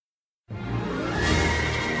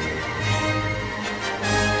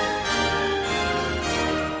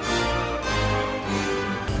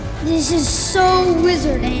This is So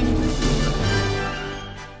Wizard, Annie.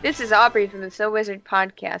 This is Aubrey from the So Wizard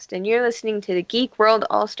podcast, and you're listening to the Geek World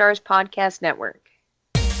All-Stars Podcast Network.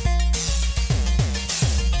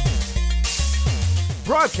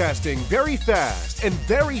 Broadcasting very fast and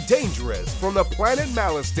very dangerous from the planet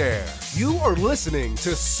Malastare. You are listening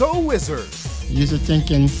to So Wizard. You're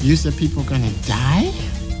thinking people gonna die?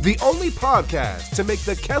 The only podcast to make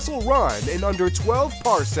the Kessel Run in under 12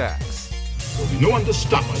 parsecs. There'll be no one to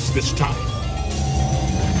stop us this time.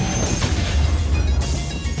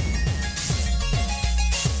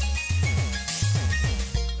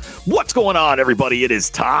 What's going on, everybody? It is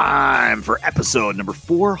time for episode number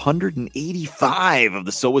 485 of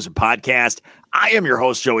the So Wizard podcast. I am your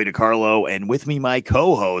host, Joey DiCarlo, and with me, my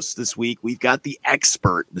co-host this week, we've got the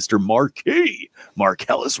expert, Mr. Marquis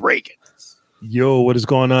Marcellus Reagan. Yo, what is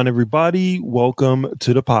going on, everybody? Welcome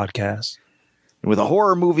to the podcast. And with a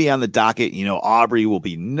horror movie on the docket, you know, Aubrey will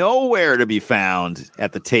be nowhere to be found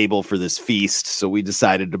at the table for this feast. So we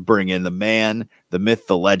decided to bring in the man, the myth,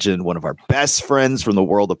 the legend, one of our best friends from the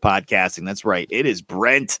world of podcasting. That's right. It is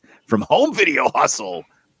Brent from Home Video Hustle.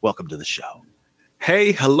 Welcome to the show.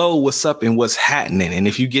 Hey, hello, what's up and what's happening? And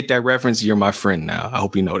if you get that reference, you're my friend now. I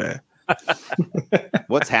hope you know that.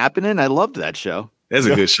 What's happening? I loved that show. That's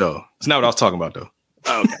a good show. It's not what I was talking about, though.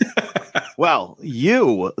 Okay. Well,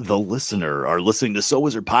 you, the listener, are listening to So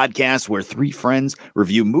Wizard Podcast, where three friends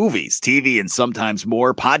review movies, TV, and sometimes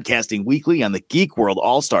more, podcasting weekly on the Geek World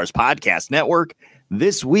All-Stars Podcast Network.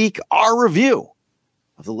 This week, our review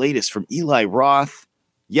of the latest from Eli Roth,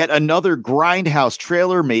 yet another Grindhouse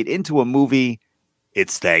trailer made into a movie.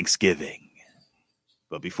 It's Thanksgiving.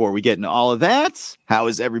 But before we get into all of that, how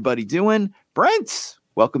is everybody doing? Brent,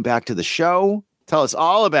 welcome back to the show. Tell us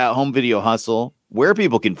all about Home Video Hustle, where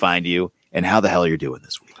people can find you, and how the hell you're doing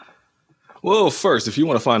this week. Well, first, if you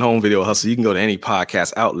want to find Home Video Hustle, you can go to any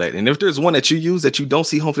podcast outlet. And if there's one that you use that you don't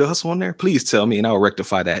see Home Video Hustle on there, please tell me and I'll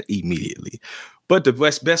rectify that immediately. But the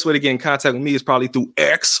best way to get in contact with me is probably through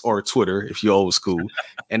X or Twitter, if you're old school.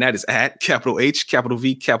 And that is at capital H, capital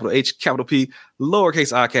V, capital H, capital P,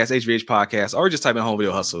 lowercase iCast, HVH podcast, or just type in Home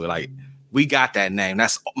Video Hustle. Like, we got that name.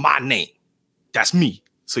 That's my name. That's me.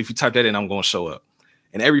 So if you type that in, I'm going to show up.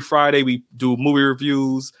 And every Friday we do movie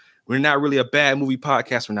reviews. We're not really a bad movie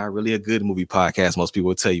podcast. We're not really a good movie podcast. Most people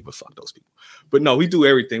will tell you, but fuck those people. But no, we do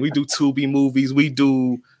everything. We do Tubi movies. We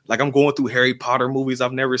do, like, I'm going through Harry Potter movies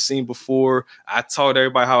I've never seen before. I told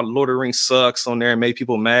everybody how Lord of the Rings sucks on there and made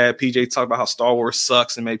people mad. PJ talked about how Star Wars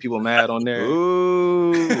sucks and made people mad on there.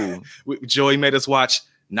 Ooh. Joey made us watch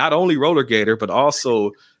not only Roller Gator, but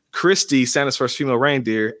also Christy, Santa's First Female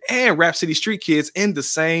Reindeer, and Rhapsody Street Kids in the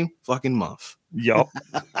same fucking month. Yup.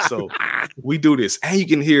 So we do this. And you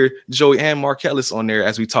can hear Joey and Marcellus on there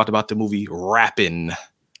as we talked about the movie Rappin'.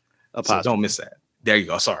 So don't miss that. There you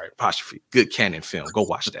go. Sorry. Apostrophe. Good canon film. Go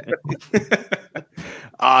watch that.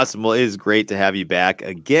 Awesome. Well, it is great to have you back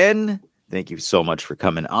again. Thank you so much for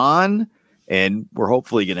coming on. And we're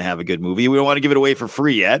hopefully going to have a good movie. We don't want to give it away for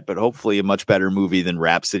free yet, but hopefully a much better movie than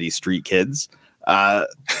Rhapsody Street Kids.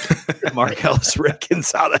 Marcellus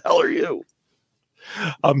Rickens, how the hell are you?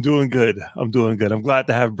 I'm doing good. I'm glad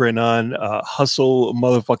to have Brent on. Hustle,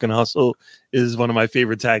 motherfucking hustle is one of my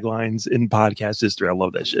favorite taglines in podcast history. I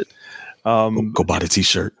love that shit. Go buy the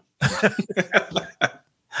t-shirt.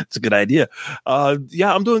 It's a good idea.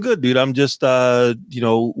 Yeah, I'm doing good, dude. I'm just,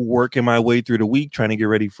 working my way through the week, trying to get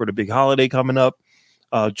ready for the big holiday coming up,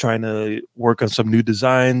 trying to work on some new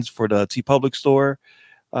designs for the TeePublic store,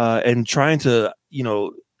 and trying to,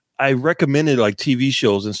 I recommended like TV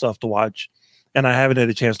shows and stuff to watch, and I haven't had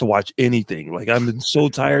a chance to watch anything. Like, I've been so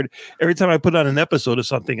tired. Every time I put on an episode of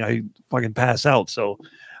something, I fucking pass out. So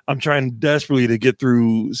I'm trying desperately to get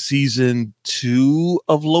through season 2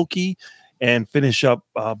 of Loki and finish up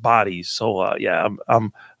Bodies. So yeah,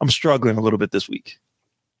 I'm struggling a little bit this week.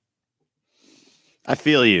 I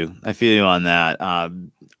feel you on that.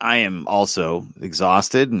 I am also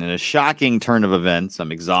exhausted, and in a shocking turn of events,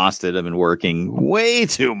 I'm exhausted. I've been working way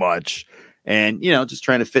too much, and just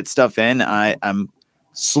trying to fit stuff in. I'm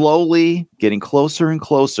slowly getting closer and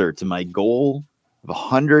closer to my goal of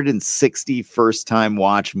 160 first-time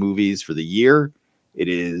watch movies for the year. It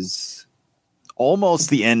is almost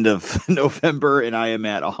the end of November, and I am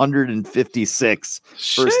at 156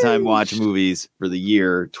 first-time watch movies for the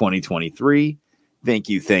year 2023. Thank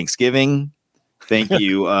you, Thanksgiving. Thank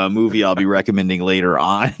you, movie I'll be recommending later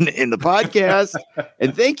on in the podcast.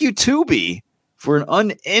 And thank you, Tubi, for an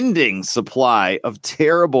unending supply of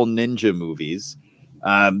terrible ninja movies.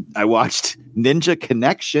 I watched Ninja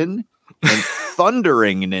Connection and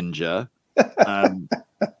Thundering Ninja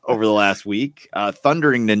over the last week.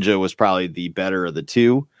 Thundering Ninja was probably the better of the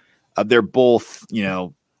two. They're both, you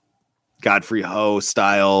know, Godfrey Ho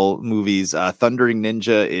style movies. Thundering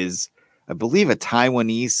Ninja is, I believe, a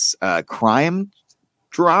Taiwanese crime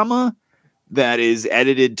drama that is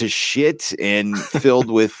edited to shit and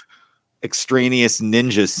filled with extraneous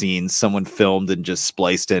ninja scenes someone filmed and just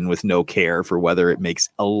spliced in with no care for whether it makes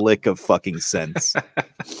a lick of fucking sense.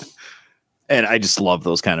 And I just love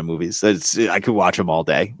those kind of movies. I could watch them all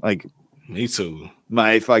day. Like, me too.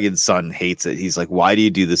 My fucking son hates it. He's like, why do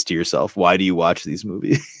you do this to yourself? Why do you watch these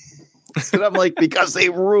movies? And I'm like, because they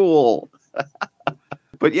rule.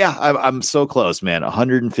 But yeah, I'm so close, man.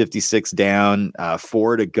 156 down,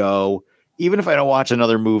 4 to go. Even if I don't watch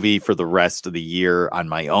another movie for the rest of the year on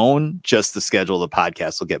my own, just the schedule of the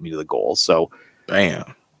podcast will get me to the goal. So,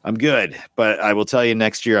 bam, I'm good. But I will tell you,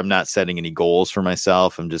 next year, I'm not setting any goals for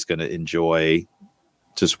myself. I'm just going to enjoy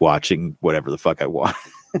just watching whatever the fuck I want.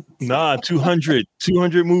 Nah, 200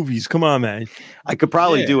 movies. Come on, man. I could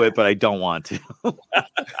probably do it, but I don't want to.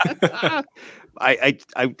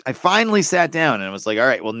 I finally sat down and I was like, all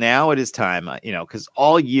right, well, now it is time, because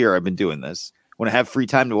all year I've been doing this. When I have free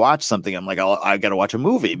time to watch something, I'm like, I got to watch a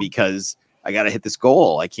movie because I got to hit this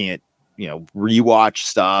goal. I can't, rewatch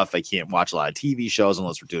stuff. I can't watch a lot of TV shows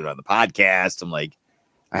unless we're doing it on the podcast. I'm like,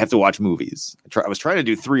 I have to watch movies. I was trying to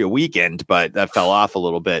do 3 a weekend, but that fell off a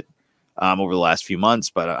little bit over the last few months,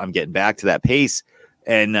 but I'm getting back to that pace.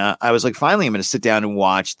 And I was like, finally, I'm going to sit down and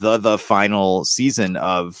watch the final season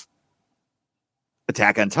of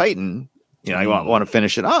Attack on Titan. I want to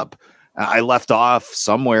finish it up. I left off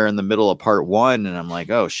somewhere in the middle of part 1, and I'm like,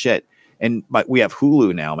 oh shit. And we have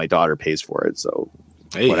Hulu now. My daughter pays for it, so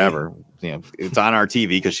whatever. It's on our TV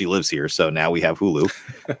because she lives here. So now we have Hulu.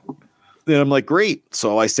 Then I'm like, great.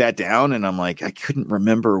 So I sat down and I'm like, I couldn't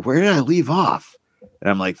remember, where did I leave off? And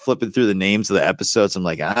I'm like flipping through the names of the episodes. I'm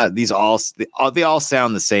like, they all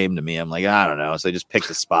sound the same to me. I'm like, I don't know. So I just picked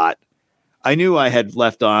a spot. I knew I had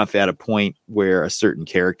left off at a point where a certain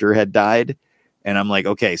character had died. And I'm like,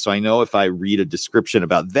 okay, so I know if I read a description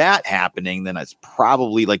about that happening, then it's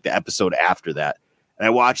probably like the episode after that. And I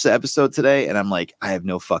watched the episode today and I'm like, I have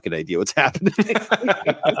no fucking idea what's happening.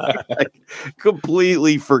 I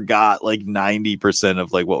completely forgot like 90%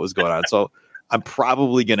 of like what was going on. So I'm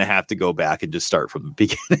probably going to have to go back and just start from the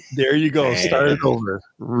beginning. There you go. Start it over.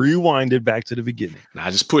 Rewind it back to the beginning. Nah,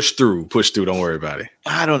 just push through. Don't worry about it.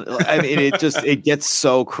 It gets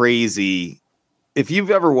so crazy. If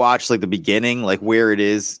you've ever watched like the beginning, like where it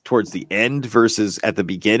is towards the end versus at the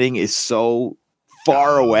beginning is so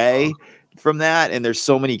far away from that. And there's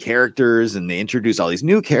so many characters and they introduce all these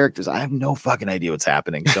new characters. I have no fucking idea what's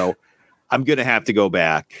happening. So I'm going to have to go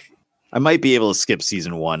back. I might be able to skip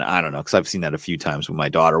season 1. I don't know. Cause I've seen that a few times when my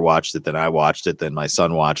daughter watched it, then I watched it, then my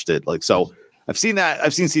son watched it. Like, so I've seen that.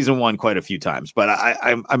 I've seen season 1 quite a few times, but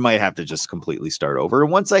I might have to just completely start over.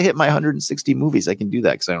 And once I hit my 160 movies, I can do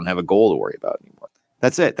that because I don't have a goal to worry about anymore.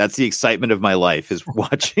 That's it. That's the excitement of my life is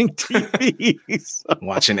watching TV.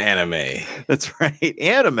 Watching anime. That's right.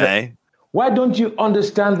 Anime. Why don't you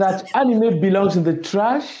understand that anime belongs in the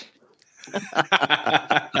trash?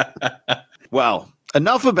 Well,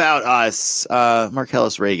 enough about us,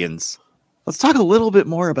 Marcellus Reagans. Let's talk a little bit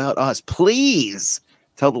more about us. Please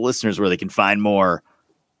tell the listeners where they can find more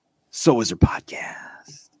So Wizard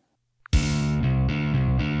Podcast.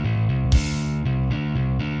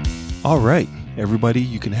 All right, everybody,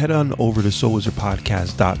 you can head on over to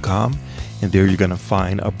SoWizardPodcast.com, and there you're going to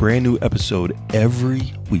find a brand new episode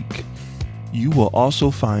every week. You will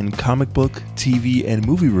also find comic book, TV, and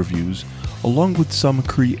movie reviews, along with some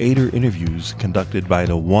creator interviews conducted by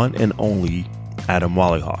the one and only Adam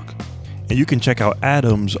Wallyhawk. And you can check out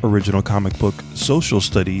Adam's original comic book, Social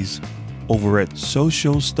Studies, over at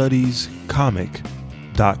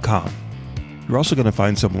socialstudiescomic.com. You're also going to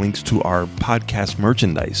find some links to our podcast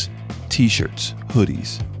merchandise, t-shirts,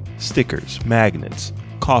 hoodies, stickers, magnets,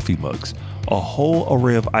 coffee mugs, a whole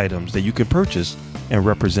array of items that you can purchase and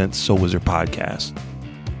represent So Wizard Podcast.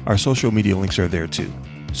 Our social media links are there too.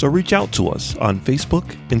 So reach out to us on Facebook,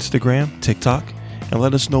 Instagram, TikTok, and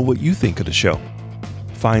let us know what you think of the show.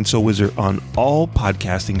 Find So Wizard on all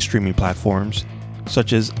podcasting streaming platforms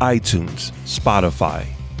such as iTunes, Spotify,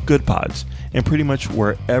 GoodPods, and pretty much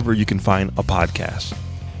wherever you can find a podcast.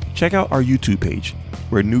 Check out our YouTube page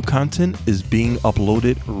where new content is being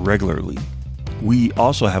uploaded regularly. We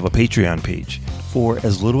also have a Patreon page. For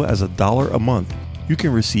as little as $1 a month, you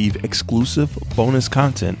can receive exclusive bonus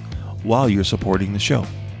content while you're supporting the show.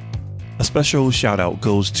 A special shout out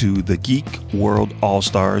goes to the Geek World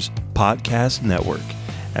All-Stars Podcast Network.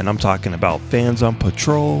 And I'm talking about Fans on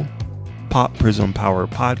Patrol, Pop Prism Power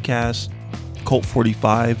Podcast, Cult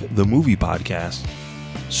 45, the movie podcast,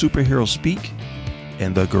 Superhero Speak,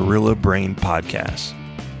 and the Gorilla Brain Podcast.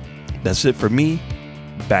 That's it for me.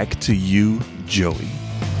 Back to you, Joey.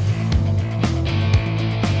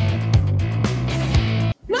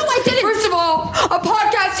 No, I didn't. First of all, a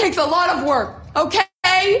podcast takes a lot of work, okay?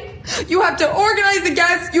 You have to organize the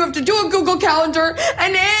guests, you have to do a Google Calendar,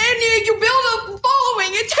 and then you build a following.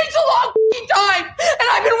 It takes a long time, and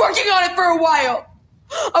I've been working on it for a while,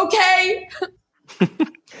 okay?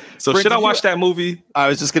 So Brent, should I watch that movie? I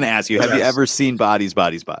was just going to ask you, have you ever seen Bodies,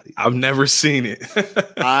 Bodies, Bodies? I've never seen it.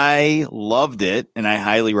 I loved it, and I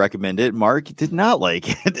highly recommend it. Mark did not like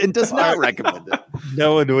it and does not recommend it.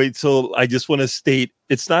 No, wait. So I just want to state,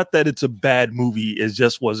 it's not that it's a bad movie. It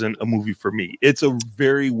just wasn't a movie for me. It's a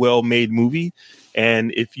very well-made movie.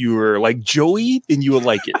 And if you were like Joey, then you would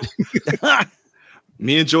like it.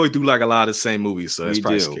 Me and Joey do like a lot of the same movies, so that's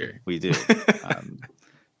probably scary. We do.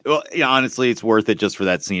 Well, yeah, honestly, it's worth it just for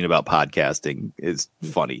that scene about podcasting. It's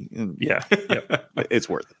funny. Yeah. It's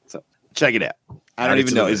worth it. So check it out. I don't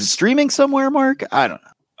even know. Is it streaming somewhere, Mark? I don't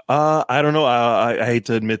know. I don't know. I hate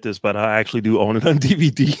to admit this, but I actually do own it on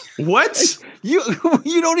DVD. What? You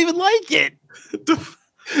don't even like it.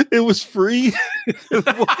 It was free.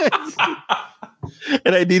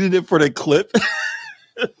 And I needed it for the clip.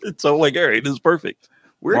 So I'm like, all right, this is perfect.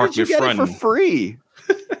 Where Mark, did you get it for free?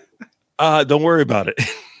 Don't worry about it.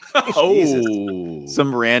 Oh,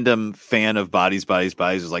 some random fan of Bodies, Bodies,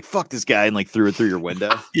 Bodies was like, fuck this guy, and like threw it through your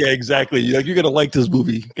window. Yeah, exactly. You're going to like this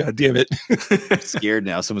movie. God damn it. I'm scared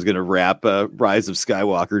now. Someone's going to wrap Rise of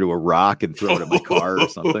Skywalker to a rock and throw it in my car or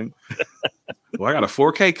something. Well, I got a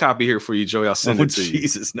 4K copy here for you, Joey. I'll send it to you.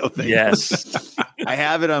 Jesus, no thank Yes. I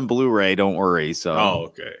have it on Blu-ray. Don't worry. So. Oh,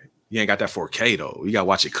 okay. You ain't got that 4K though. You got to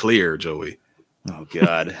watch it clear, Joey. Oh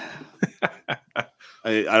God.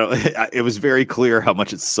 I don't. It was very clear how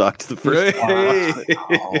much it sucked the first time.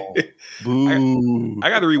 Boo. I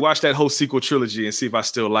got to rewatch that whole sequel trilogy and see if I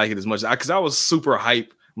still like it as much. Because I was super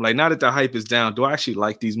hype. I'm like, now that the hype is down, do I actually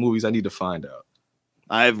like these movies? I need to find out.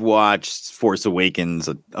 I've watched Force Awakens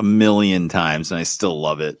a million times and I still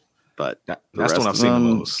love it. But that's when I've seen the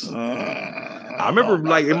most. I remember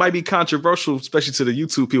like it might be controversial, especially to the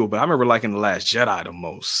YouTube people, but I remember liking The Last Jedi the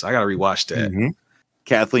most. I got to rewatch that. Mm-hmm.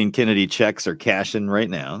 Kathleen Kennedy checks are cashing right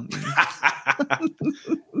now.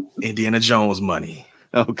 Indiana Jones money.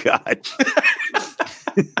 Oh God.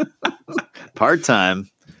 Part-time.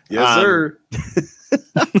 Yes, sir.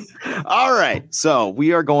 All right. So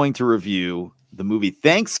we are going to review the movie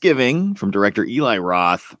Thanksgiving from director Eli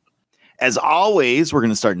Roth. As always, we're going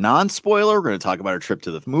to start non-spoiler. We're going to talk about our trip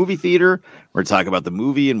to the movie theater. We're going to talk about the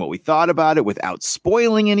movie and what we thought about it without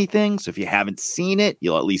spoiling anything. So if you haven't seen it,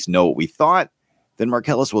 you'll at least know what we thought. Then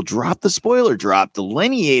Marcellus will drop the spoiler drop,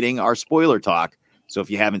 delineating our spoiler talk. So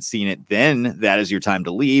if you haven't seen it, then that is your time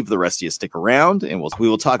to leave. The rest of you stick around, and we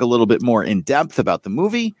will talk a little bit more in depth about the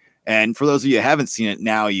movie. And for those of you who haven't seen it,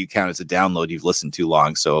 now you count as a download. You've listened too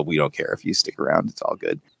long, so we don't care if you stick around. It's all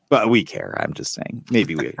good. But we care. I'm just saying.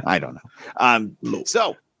 Maybe I don't know.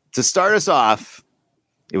 So to start us off,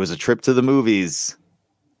 it was a trip to the movies.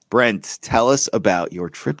 Brent, tell us about your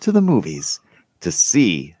trip to the movies to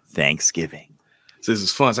see Thanksgiving. So this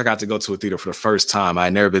is fun. So I got to go to a theater for the first time. I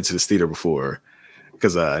had never been to this theater before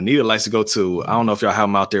because Anita likes to go to, I don't know if y'all have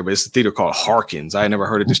them out there, but it's a theater called Harkins. I had never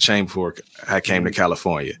heard of this chain before I came to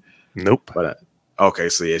California. Nope. But okay,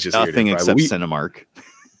 so yeah, it's just nothing here, except Cinemark.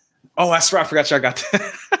 Oh, that's right. I forgot y'all got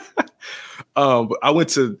that. I went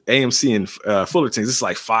to AMC in Fullerton. This is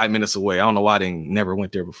like 5 minutes away. I don't know why I never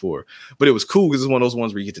went there before, but it was cool because it's one of those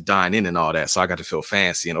ones where you get to dine in and all that. So I got to feel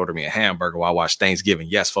fancy and order me a hamburger while I watched Thanksgiving.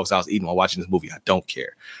 Yes, folks, I was eating while watching this movie. I don't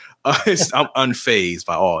care. I'm unfazed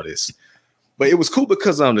by all this. But it was cool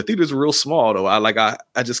because the theaters were real small though.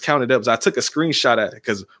 I just counted up. So I took a screenshot at it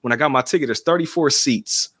because when I got my ticket, there's 34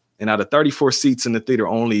 seats, and out of 34 seats in the theater,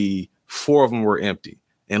 only 4 of them were empty.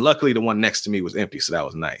 And luckily, the one next to me was empty, so that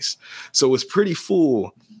was nice. So it was pretty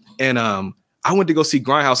full. And I went to go see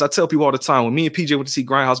Grindhouse. I tell people all the time, when me and PJ went to see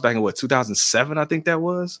Grindhouse back in 2007, I think that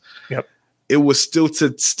was. Yep. It was still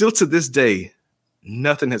to this day,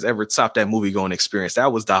 nothing has ever topped that movie going experience.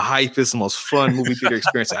 That was the hypest, most fun movie theater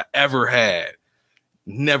experience I ever had.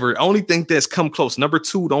 Never. Only thing that's come close. Number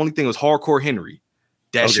 2, the only thing was Hardcore Henry.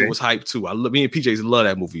 That shit was hype too. Me and PJ love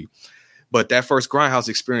that movie. But that first Grindhouse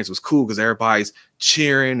experience was cool because everybody's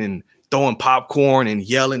cheering and throwing popcorn and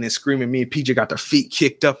yelling and screaming. Me and PJ got their feet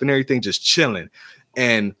kicked up and everything, just chilling.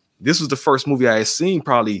 And this was the first movie I had seen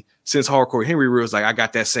probably since Hardcore Henry, where it was like I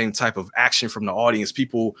got that same type of action from the audience.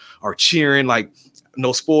 People are cheering. Like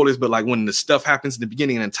no spoilers, but like when the stuff happens in the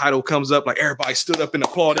beginning and the title comes up, like everybody stood up and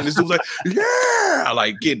applauded, and this dude's like, yeah,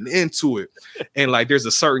 like getting into it. And like there's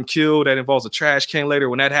a certain kill that involves a trash can later.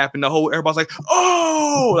 When that happened, everybody's like,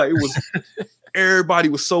 oh, like it was everybody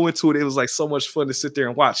was so into it. It was like so much fun to sit there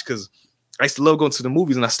and watch, because I used to love going to the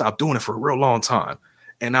movies, and I stopped doing it for a real long time.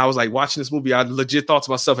 And I was like watching this movie, I legit thought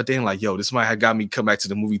to myself at the end, like, yo, this might have got me come back to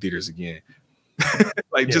the movie theaters again.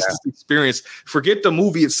 Just this experience. Forget the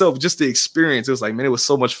movie itself, just the experience. It was like, man, it was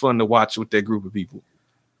so much fun to watch with that group of people.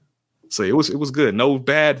 So it was good. No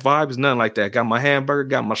bad vibes, nothing like that. Got my hamburger,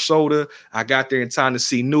 got my soda. I got there in time to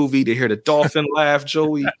see Nuvi, to hear the dolphin laugh,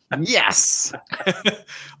 Joey. Yes.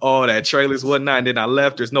 All that trailers, whatnot. And then I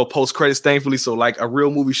left. There's no post credits, thankfully. So like a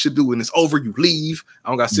real movie should do, when it's over, you leave. I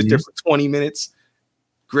don't got to sit there for 20 minutes.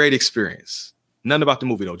 Great experience. Nothing about the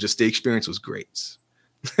movie though. Just the experience was great.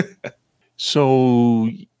 So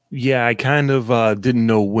yeah, I kind of didn't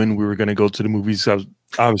know when we were going to go to the movies.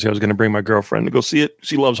 I was going to bring my girlfriend to go see it.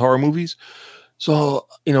 She loves horror movies. So,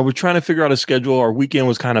 we're trying to figure out a schedule. Our weekend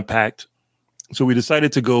was kind of packed. So we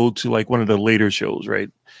decided to go to like one of the later shows, right?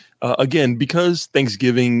 Again, because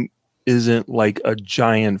Thanksgiving isn't like a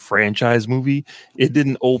giant franchise movie, it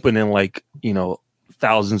didn't open in like,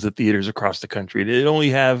 thousands of theaters across the country. It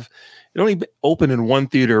only opened in one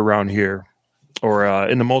theater around here. Or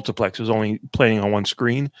in the multiplex, it was only playing on one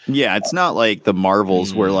screen. Yeah, it's not like the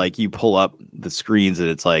Marvels where like you pull up the screens and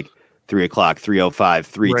it's like 3 o'clock, 3:05,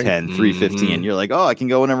 3:10, 3:15, and you're like, oh, I can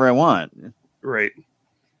go whenever I want. Right.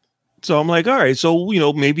 So I'm like, all right, so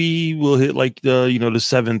maybe we'll hit like the the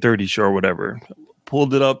 7:30 show or whatever.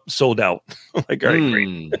 Pulled it up, sold out. I'm like, all right,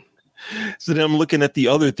 great. So then I'm looking at the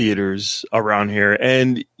other theaters around here,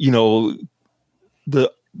 and the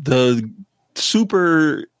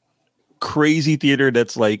super crazy theater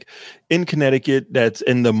that's like in Connecticut, that's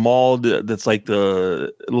in the mall, that's like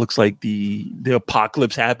it looks like the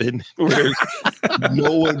apocalypse happened, where there's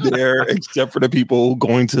no one there except for the people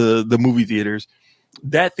going to the movie theaters.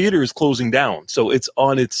 That theater is closing down, so it's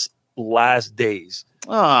on its last days.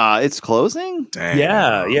 It's closing? Damn.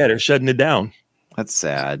 Yeah, they're shutting it down. That's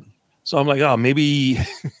sad. So I'm like, oh, maybe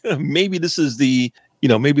this is the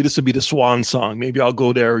maybe this would be the swan song. Maybe I'll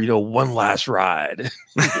go there, one last ride.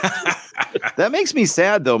 That makes me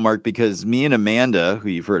sad, though, Mark, because me and Amanda, who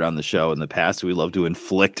you've heard on the show in the past, we love to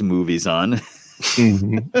inflict movies on.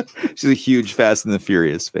 She's a huge Fast and the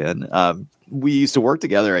Furious fan. We used to work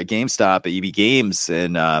together at GameStop at EB Games,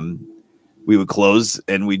 and we would close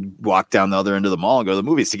and we'd walk down the other end of the mall and go to the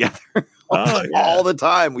movies together. All the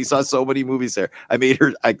time. We saw so many movies there. I made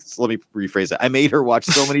her, let me rephrase it. I made her watch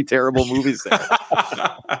so many terrible movies there.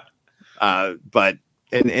 But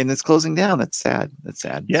it's closing down. That's sad.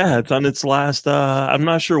 Yeah, it's on its last. I'm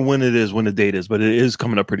not sure when the date is, but it is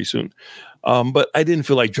coming up pretty soon. But I didn't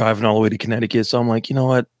feel like driving all the way to Connecticut, so I'm like, you know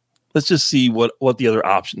what? Let's just see what the other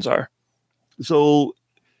options are. So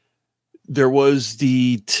there was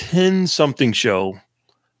the 10 something show,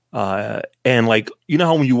 and like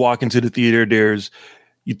how when you walk into the theater, there's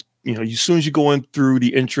as soon as you go in through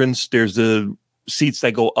the entrance, there's the seats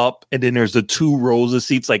that go up, and then there's the 2 rows of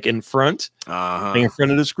seats like in front of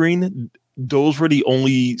the screen. Those were the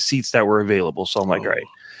only seats that were available. So I'm like, all right,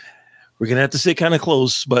 we're gonna have to sit kind of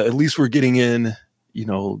close, but at least we're getting in,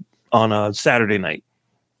 on a Saturday night.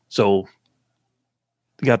 So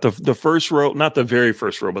we got the first row, not the very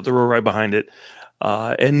first row, but the row right behind it.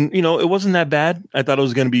 And it wasn't that bad. I thought it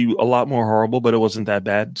was going to be a lot more horrible, but it wasn't that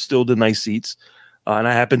bad. Still the nice seats. And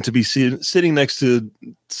I happened to be sitting next to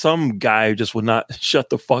some guy who just would not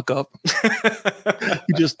shut the fuck up.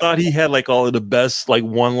 He just thought he had like all of the best like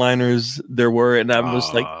one-liners there were. And I'm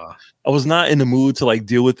just like, I was not in the mood to like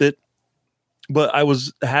deal with it. But I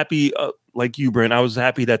was happy, like you, Brent, I was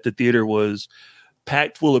happy that the theater was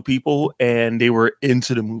packed full of people and they were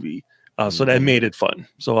into the movie. So that made it fun.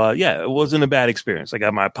 So it wasn't a bad experience. I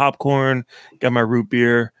got my popcorn, got my root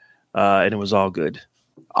beer, and it was all good.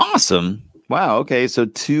 Awesome. Wow. Okay. So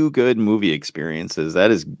 2 good movie experiences.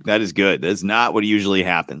 That is good. That's not what usually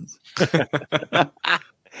happens.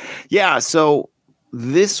 Yeah. So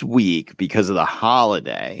this week, because of the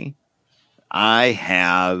holiday,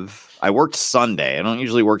 I worked Sunday. I don't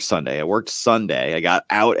usually work Sunday. I worked Sunday. I got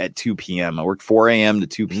out at 2 p.m. I worked 4 a.m. to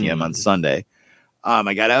 2 p.m. on Sunday.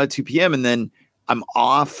 I got out at 2 p.m. and then I'm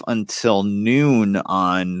off until noon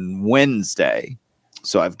on Wednesday.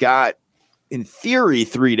 So I've got, in theory,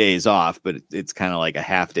 3 days off, but it's kind of like a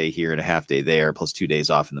half day here and a half day there, plus 2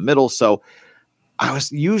 days off in the middle. So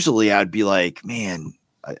I'd be like, man,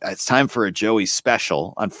 it's time for a Joey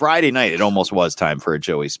special. On Friday night, it almost was time for a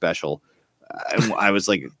Joey special. I was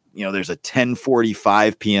like, there's a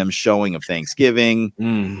 10:45 p.m. showing of Thanksgiving.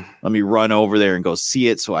 Let me run over there and go see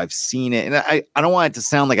it. So I've seen it. And I don't want it to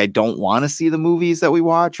sound like I don't want to see the movies that we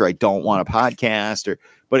watch, or I don't want a podcast,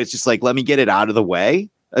 but it's just like, let me get it out of the way.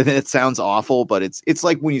 I think it sounds awful, but it's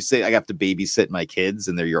like when you say I have to babysit my kids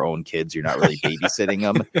and they're your own kids, you're not really babysitting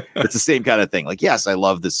them. It's the same kind of thing. Like, yes, I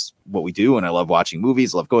love what we do, and I love watching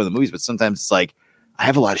movies, I love going to the movies, but sometimes it's like, I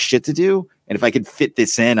have a lot of shit to do. And if I could fit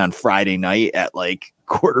this in on Friday night at like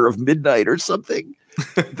 12:45 or something,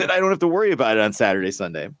 then I don't have to worry about it on Saturday,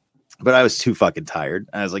 Sunday. But I was too fucking tired.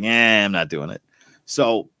 I was like, I'm not doing it.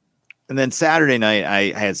 So, and then Saturday night,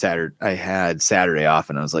 I had Saturday off,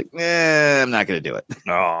 and I was like, I'm not going to do it.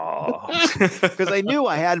 Because I knew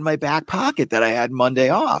I had in my back pocket that I had Monday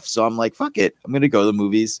off. So I'm like, fuck it. I'm going to go to the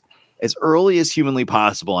movies as early as humanly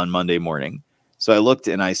possible on Monday morning. So I looked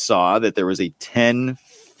and I saw that there was a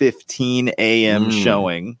 10:15 a.m.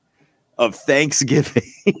 showing of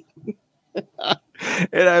Thanksgiving.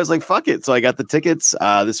 And I was like, fuck it. So I got the tickets.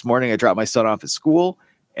 This morning I dropped my son off at school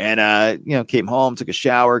and, came home, took a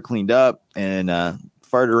shower, cleaned up, and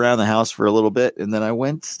farted around the house for a little bit. And then I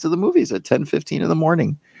went to the movies at 10:15 in the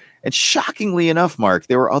morning. And shockingly enough, Mark,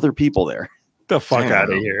 there were other people there. The fuck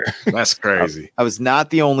out of here. That's crazy. I was not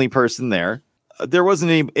the only person there. There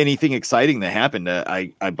wasn't anything exciting that happened.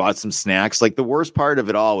 I bought some snacks. Like, the worst part of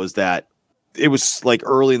it all was that it was like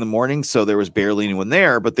early in the morning, so there was barely anyone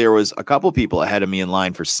there, but there was a couple people ahead of me in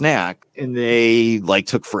line for snack, and they like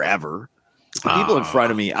took forever. The people in front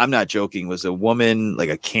of me, I'm not joking, was a woman, like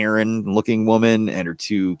a Karen looking woman, and her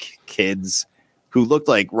two kids who looked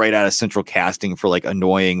like right out of central casting for like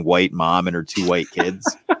annoying white mom and her two white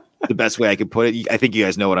kids. The best way I could put it. I think you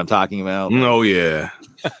guys know what I'm talking about. Oh yeah.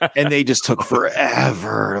 And they just took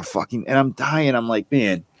forever to fucking, and I'm dying. I'm like,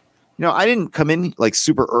 man, I didn't come in like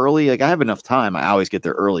super early. Like, I have enough time. I always get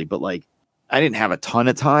there early, but like, I didn't have a ton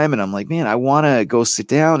of time. And I'm like, man, I want to go sit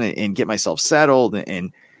down and get myself settled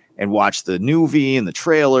and watch the movie and the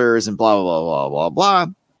trailers and blah, blah, blah, blah, blah,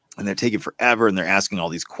 blah. And they're taking forever. And they're asking all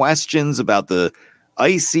these questions about the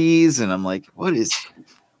ices. And I'm like, what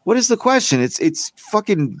is the question? It's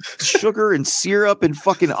fucking sugar and syrup and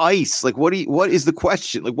fucking ice. Like, what is the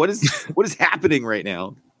question? Like, what is happening right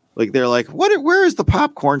now? Like, they're like, where is the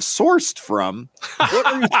popcorn sourced from? What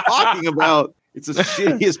are you talking about? It's the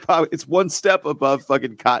shittiest pop. It's one step above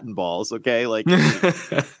fucking cotton balls. Okay. Like,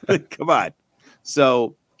 come on.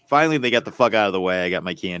 So finally they got the fuck out of the way. I got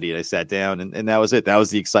my candy and I sat down and that was it. That was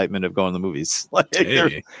the excitement of going to the movies. Like,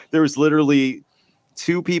 there was literally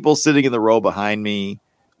two people sitting in the row behind me,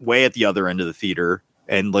 way at the other end of the theater,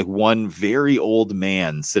 and like one very old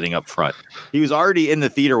man sitting up front. He was already in the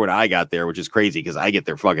theater when I got there, which is crazy because I get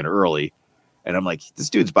there fucking early. And I'm like, this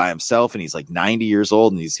dude's by himself and he's like 90 years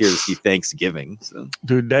old and he's here to see Thanksgiving. So.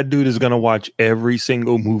 Dude, that dude is going to watch every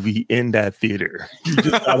single movie in that theater. You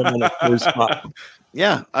just got him on the first spot.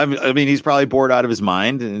 Yeah. I mean, he's probably bored out of his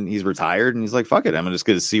mind and he's retired and he's like, fuck it. I'm just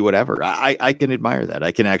going to see whatever. I can admire that.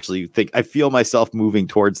 I can actually I feel myself moving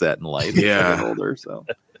towards that in life. Yeah. Older, so.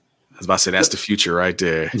 I was about to say, that's the future right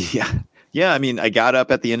there. Yeah. Yeah. I mean, I got up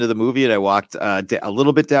at the end of the movie and I walked a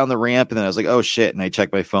little bit down the ramp and then I was like, oh shit. And I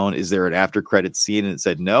checked my phone. Is there an after credit scene? And it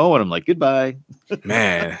said no. And I'm like, goodbye.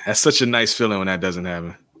 Man, that's such a nice feeling when that doesn't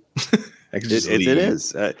happen. It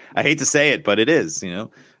is. I hate to say it, but it is,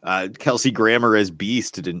 Kelsey Grammer as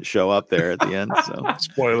Beast didn't show up there at the end. So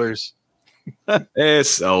spoilers.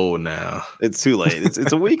 It's old now. It's too late.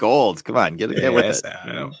 It's a week old. Come on, get with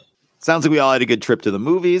it. Sounds like we all had a good trip to the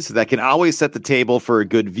movies. That can always set the table for a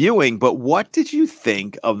good viewing. But what did you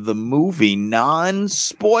think of the movie?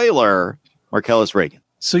 Non-spoiler, Marcellus Reagan.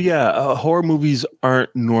 So yeah, horror movies aren't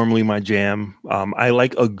normally my jam. I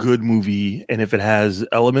like a good movie, and if it has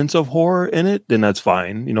elements of horror in it, then that's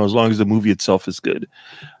fine. As long as the movie itself is good.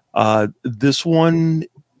 This one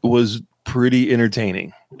was pretty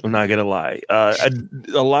entertaining. I'm not gonna lie. A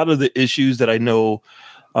lot of the issues that I know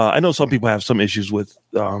some people have some issues with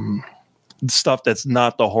stuff that's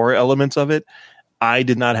not the horror elements of it. I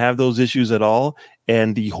did not have those issues at all,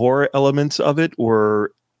 and the horror elements of it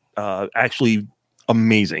were actually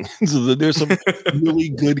amazing. So there's some really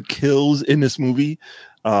good kills in this movie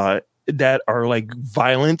that are like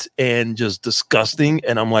violent and just disgusting.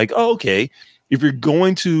 And I'm like, oh, okay, if you're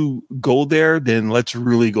going to go there, then let's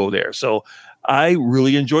really go there. So I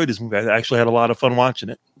really enjoyed this movie. I actually had a lot of fun watching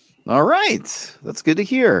it. All right. That's good to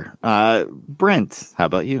hear. Brent, how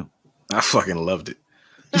about you? I fucking loved it.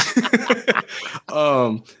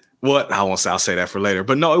 What? I'll say that for later.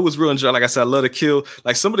 But no, it was real enjoyable. Like I said, I love the kill.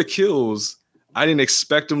 Like some of the kills, I didn't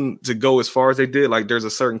expect them to go as far as they did. Like there's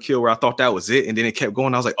a certain kill where I thought that was it. And then it kept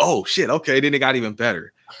going. I was like, oh shit, okay. Then it got even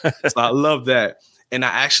better. So I love that. and I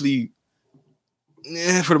actually,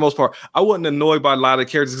 for the most part, I wasn't annoyed by a lot of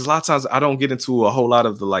the characters because a lot of times I don't get into a whole lot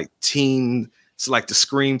of the like teen, it's like the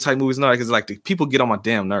Scream type movies now because like the people get on my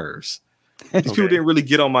damn nerves. These people didn't really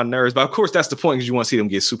get on my nerves, but of course that's the point because you want to see them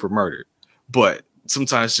get super murdered. But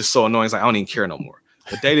sometimes it's just so annoying. It's like I don't even care no more.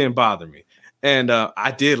 But they didn't bother me, and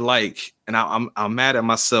I did like, and I'm mad at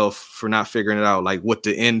myself for not figuring it out, like what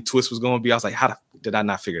the end twist was going to be. I was like, did I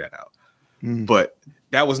not figure that out? But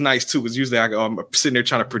that was nice too, because usually I'm sitting there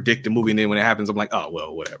trying to predict the movie, and then when it happens, I'm like, oh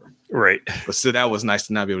well, whatever. Right. But still, that was nice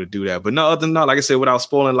to not be able to do that. But no, other than that, like I said, without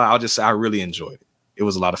spoiling, like, I'll just say I really enjoyed it. It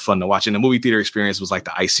was a lot of fun to watch, and the movie theater experience was like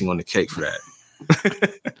the icing on the cake for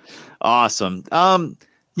that. Awesome.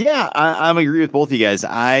 Yeah, I'm agree with both of you guys.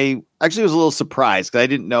 I actually was a little surprised because I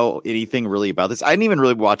didn't know anything really about this. I didn't even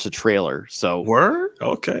really watch the trailer. So word?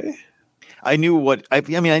 Okay. I knew what I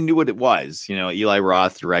knew what it was. You know, Eli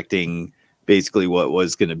Roth directing basically what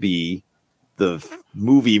was going to be the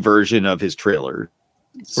movie version of his trailer.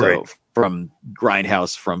 So from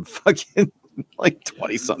Grindhouse from fucking like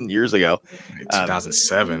 20 something years ago.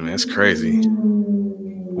 2007, man. It's crazy.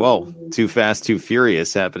 Whoa, Too Fast, Too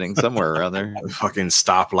Furious happening somewhere around there. Fucking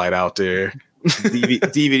stoplight out there.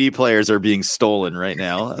 DVD players are being stolen right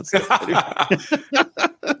now. That's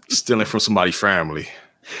stealing from somebody's family.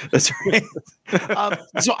 That's right.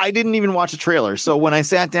 So I didn't even watch a trailer. So when I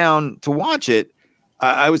sat down to watch it,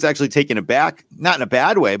 I was actually taken aback, not in a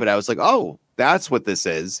bad way, but I was like, oh, that's what this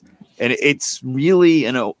is. And it's really,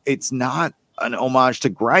 it's not an homage to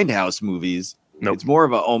Grindhouse movies. No, it's more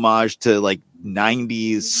of a homage to like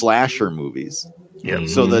 90s slasher movies. Yeah.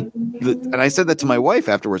 So and I said that to my wife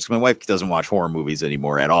afterwards. My wife doesn't watch horror movies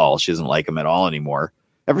anymore at all. She doesn't like them at all anymore.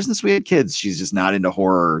 Ever since we had kids, she's just not into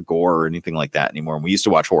horror or gore or anything like that anymore. And we used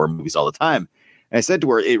to watch horror movies all the time. And I said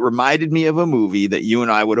to her, it reminded me of a movie that you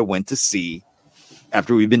and I would have went to see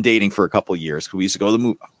after we've been dating for a couple of years. Because we used to go to the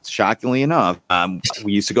movie. Shockingly enough,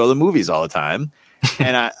 we used to go to the movies all the time.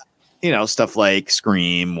 And stuff like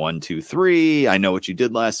Scream 1, 2, 3, I Know What You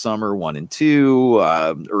Did Last Summer 1 and 2,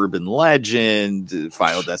 Urban Legend,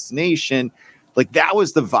 Final Destination. Like that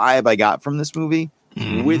was the vibe I got from this movie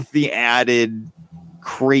with the added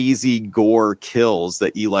crazy gore kills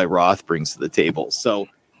that Eli Roth brings to the table. So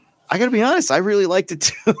I got to be honest, I really liked it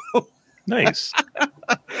too. Nice.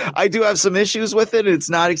 I do have some issues with it. It's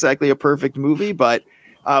not exactly a perfect movie, but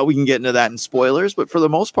we can get into that in spoilers. But for the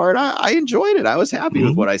most part, I enjoyed it. I was happy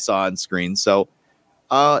with what I saw on screen. So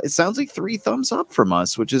it sounds like 3 thumbs up from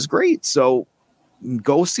us, which is great. So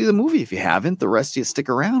go see the movie if you haven't. The rest of you stick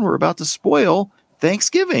around. We're about to spoil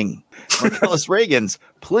Thanksgiving. Marcellus Reagans,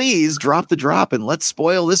 please drop the drop and let's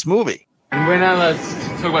spoil this movie. And we're not allowed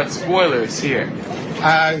to talk about spoilers here.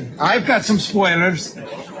 I've got some spoilers.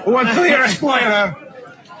 Who wants to hear a spoiler?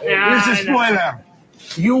 Yeah, Here's a spoiler.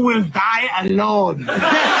 You will die alone.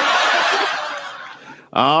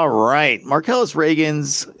 All right. Marcellus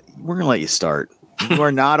Reagans, we're going to let you start. You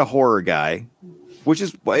are not a horror guy,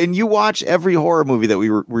 and you watch every horror movie that we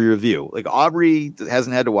review. Like Aubrey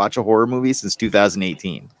hasn't had to watch a horror movie since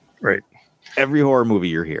 2018. Right. Every horror movie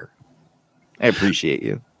you're here. I appreciate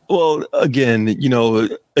you. Well, again,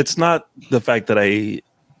 it's not the fact that I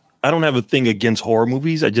don't have a thing against horror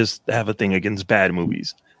movies. I just have a thing against bad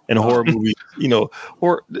movies. And horror movies,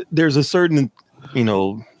 there's a certain,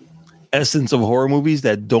 essence of horror movies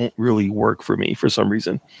that don't really work for me for some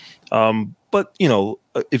reason. But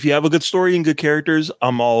if you have a good story and good characters,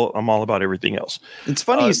 I'm all about everything else. It's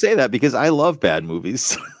funny you say that because I love bad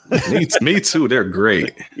movies. Me too. They're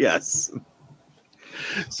great. Yes.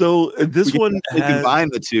 So we can combine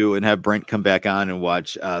the two and have Brent come back on and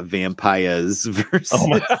watch Vampires versus. Oh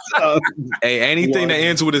my hey, anything that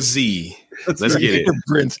ends with a Z. Let's get it.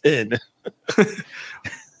 Brent's in.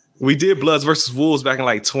 We did Bloods versus Wolves back in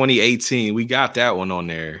like 2018. We got that one on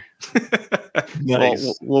there.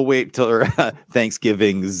 Nice. We'll wait till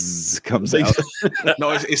Thanksgiving comes out.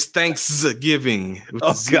 No, it's Thanksgiving.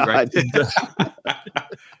 Oh God. Right.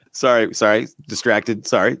 Sorry, distracted.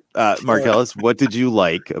 Sorry, Marcellus. What did you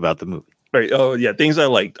like about the movie? Right. Oh yeah, things I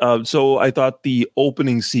liked. So I thought the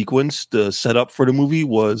opening sequence, the setup for the movie,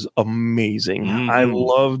 was amazing. I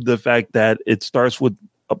loved the fact that it starts with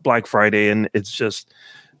a Black Friday, and it's just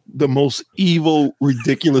the most evil,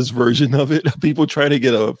 ridiculous version of it. People trying to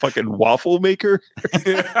get a fucking waffle maker.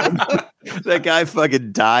 That guy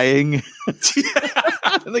fucking dying.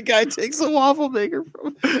 And the guy takes a waffle maker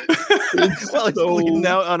from while he's bleeding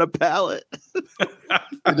out on a pallet.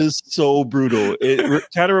 It is so brutal. It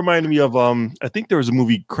kind of reminded me of I think there was a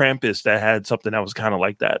movie Krampus that had something that was kind of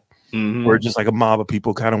like that, where just like a mob of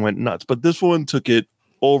people kind of went nuts. But this one took it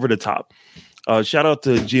over the top. Shout out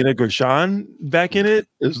to Gina Gershon back in it.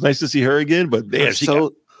 It was nice to see her again. But damn,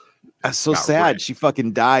 that's so sad. Red. She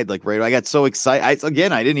fucking died. Like right, I got so excited. I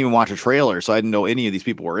didn't even watch a trailer, so I didn't know any of these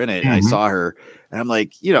people were in it. And I saw her, and I'm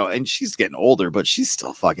like, and she's getting older, but she's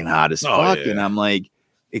still fucking hot as fuck. Yeah. And I'm like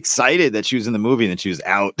excited that she was in the movie, and then she was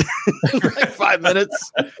out like 5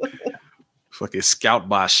 minutes. Fucking scalped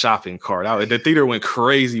by a shopping cart. The theater went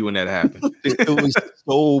crazy when that happened. It was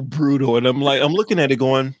so brutal, and I'm looking at it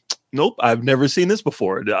going, nope, I've never seen this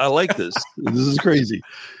before. I like this. This is crazy.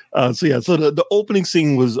 So the opening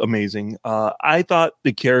scene was amazing. I thought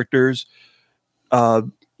the characters,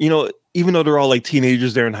 even though they're all like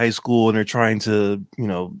teenagers, they're in high school and they're trying to,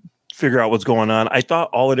 figure out what's going on. I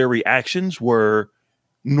thought all of their reactions were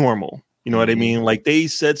normal. You know what I mean? Like they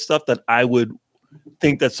said stuff that I would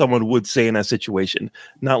think that someone would say in that situation.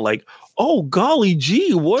 Not like, oh, golly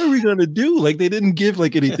gee, what are we going to do? Like they didn't give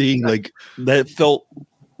like anything like that felt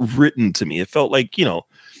written to me. It felt like,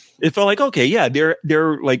 it felt like, okay, yeah,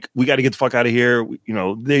 they're like, we got to get the fuck out of here.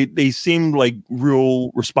 They seemed like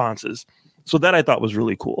real responses. So that I thought was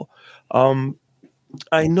really cool.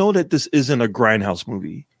 I know that this isn't a grindhouse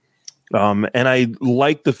movie. And I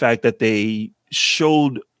like the fact that they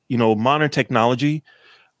showed, modern technology.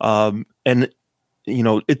 And,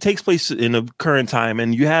 it takes place in a current time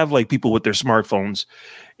and you have like people with their smartphones.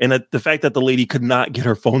 And the fact that the lady could not get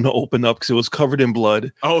her phone to open up because it was covered in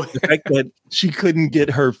blood. Oh, the fact that she couldn't get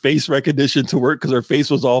her face recognition to work because her face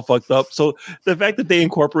was all fucked up. So the fact that they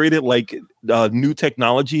incorporated like new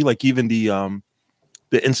technology, like even the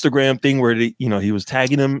Instagram thing where he was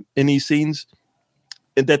tagging him in these scenes,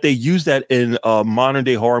 and that they used that in a modern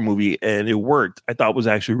day horror movie and it worked, I thought was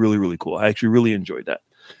actually really, really cool. I actually really enjoyed that.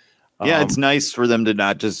 Yeah, it's nice for them to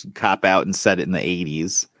not just cop out and set it in the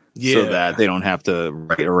 80s. So that they don't have to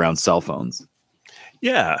write around cell phones.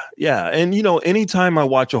 Yeah. And, anytime I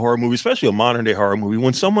watch a horror movie, especially a modern day horror movie,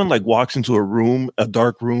 when someone like walks into a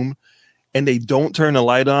dark room, and they don't turn the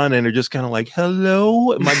light on and they're just kind of like,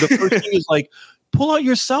 hello. The first thing is like, pull out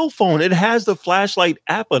your cell phone. It has the flashlight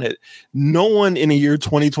app on it. No one in the year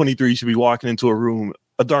 2023 should be walking into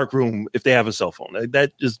a dark room, if they have a cell phone.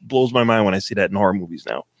 That just blows my mind when I see that in horror movies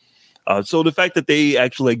now. So the fact that they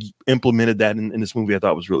actually implemented that in this movie, I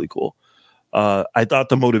thought was really cool. I thought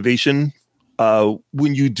the motivation,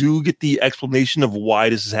 when you do get the explanation of why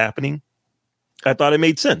this is happening, I thought it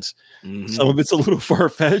made sense. Mm-hmm. Some of it's a little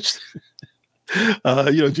far-fetched.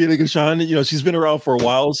 Gina Gershon, she's been around for a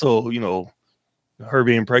while. So, her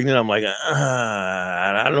being pregnant, I'm like,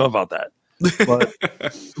 I don't know about that.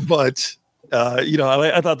 But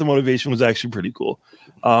I thought the motivation was actually pretty cool.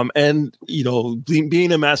 And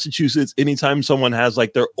being in Massachusetts, anytime someone has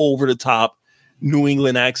like their over the top New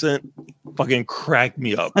England accent, fucking cracked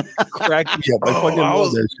me up. I fucking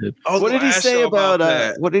love that shit. What did he say about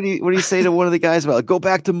what did he say to one of the guys about go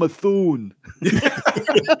back to Methuen?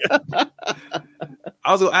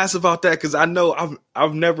 I was gonna ask about that because I know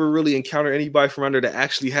I've never really encountered anybody from under that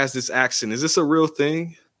actually has this accent. Is this a real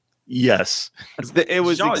thing? Yes, it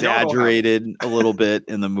was exaggerated a little bit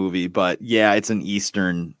in the movie, but yeah, it's an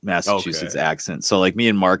Eastern Massachusetts accent. So like me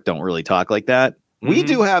and Mark don't really talk like that. Mm-hmm. We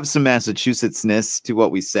do have some Massachusettsness to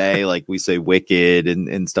what we say, like we say wicked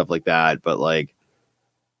and stuff like that, but like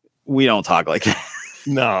we don't talk like that.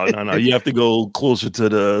 No. You have to go closer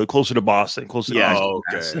to Boston, closer to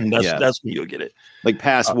Boston, and that's when you'll get it. Like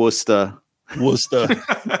past Worcester.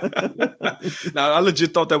 Now I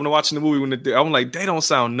legit thought that when watching the movie, I'm like, they don't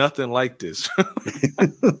sound nothing like this.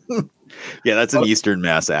 Yeah, that's an Eastern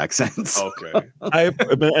Mass accent. Okay. I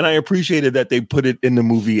appreciated that they put it in the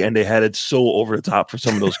movie and they had it so over the top for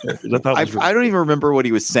some of those characters. I don't even remember what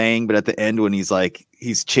he was saying, but at the end when he's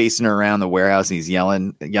chasing her around the warehouse and he's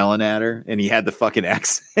yelling at her, and he had the fucking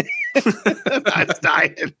accent. I was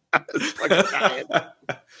dying. I was fucking dying.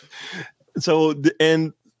 So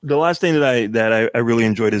the last thing that I really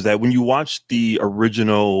enjoyed is that when you watch the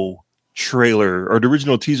original trailer or the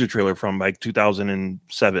original teaser trailer from like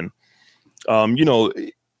 2007,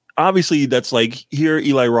 obviously that's like, here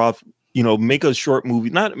Eli Roth, make a short movie,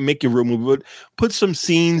 not make a real movie, but put some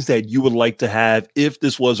scenes that you would like to have if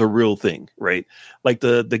this was a real thing, right? Like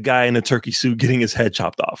the guy in a turkey suit getting his head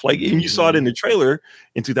chopped off. Like, and you saw it in the trailer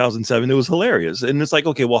in 2007, it was hilarious. And it's like,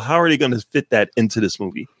 okay, well, how are they going to fit that into this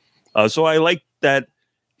movie? So I like that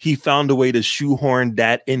he found a way to shoehorn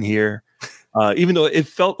that in here, even though it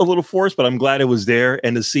felt a little forced, but I'm glad it was there.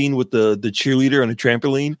 And the scene with the cheerleader on the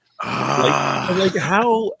trampoline, like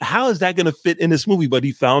how is that going to fit in this movie? But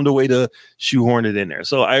he found a way to shoehorn it in there.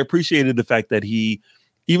 So I appreciated the fact that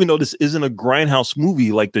even though this isn't a grindhouse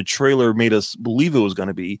movie like the trailer made us believe it was going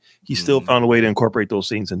to be, he still found a way to incorporate those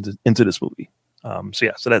scenes into this movie.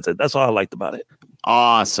 So that's it. That's all I liked about it.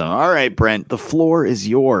 Awesome. All right, Brent, the floor is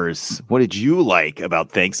yours. What did you like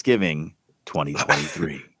about Thanksgiving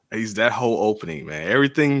 2023? He's that whole opening, man.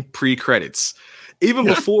 Everything pre-credits. Even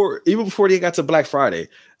before they got to Black Friday,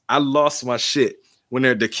 I lost my shit when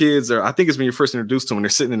the kids are, I think it's when you're first introduced to them, when they're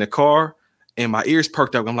sitting in the car and my ears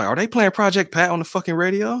perked up. I'm like, are they playing Project Pat on the fucking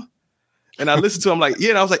radio? And I listened to them like, yeah.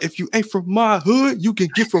 And I was like, if you ain't from my hood, you can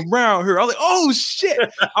get from around here. I was like, oh shit.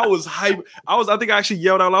 I was hyped. I think I actually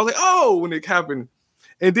yelled out. I was like, oh, when it happened.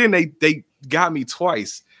 And then they got me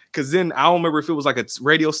twice. Cause then I don't remember if it was like a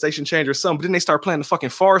radio station change or something, but then they started playing the fucking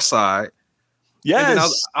Far Side.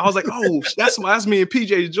 Yes. I was like, oh, that's me and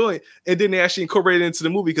PJ's joint. And then they actually incorporated it into the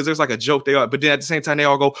movie because there's like a joke they are, but then at the same time they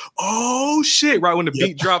all go, oh shit. Right when the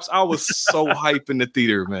beat drops, I was so hyped in the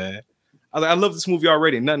theater, man. I was like, I love this movie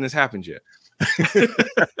already. Nothing has happened yet.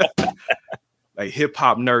 Like hip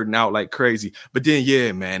hop nerding out like crazy. But then,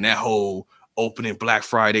 yeah, man, that whole opening Black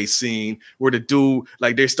Friday scene where the dude,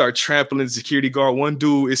 like they start trampling the security guard. One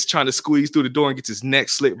dude is trying to squeeze through the door and gets his neck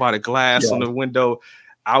slit by the glass on the window.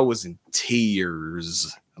 I was in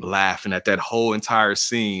tears laughing at that whole entire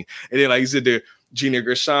scene. And then, like you said, Gina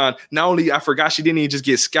Gershon, not only I forgot she didn't even just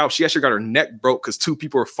get scalped, she actually got her neck broke because two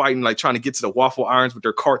people were fighting, like trying to get to the waffle irons with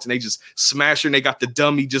their carts, and they just smash her and they got the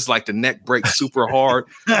dummy just like the neck breaks super hard.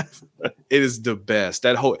 It is the best.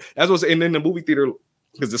 And then the movie theater,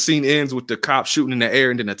 because the scene ends with the cop shooting in the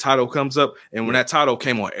air and then the title comes up. And when that title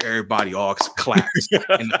came on, everybody all clapped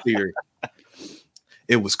in the theater.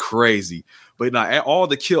 It was crazy. But like all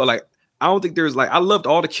the kill, like I don't think there's like, I loved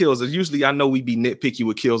all the kills. Usually I know we be nitpicky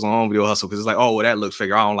with kills on Home Video Hustle because it's like, oh, well, that looks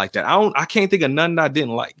fake. I don't like that. I can't think of none that I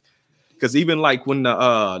didn't like. Because even like when the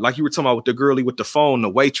like you were talking about with the girlie with the phone, the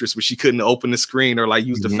waitress, where she couldn't open the screen or like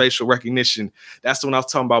use the facial recognition. That's the one I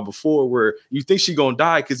was talking about before, where you think she gonna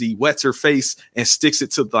die because he wets her face and sticks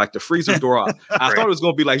it to like the freezer door. I thought it was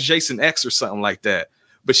gonna be like Jason X or something like that.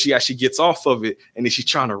 But she actually gets off of it, and then she's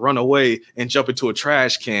trying to run away and jump into a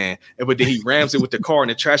trash can. But then he rams it with the car,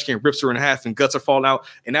 and the trash can rips her in half, and guts are falling out.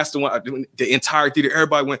 And that's the one. The entire theater,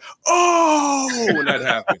 everybody went, "Oh!" when that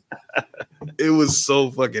happened. It was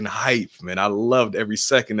so fucking hype, man. I loved every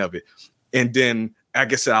second of it. And then,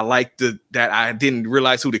 like I said, I liked that I didn't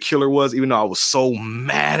realize who the killer was, even though I was so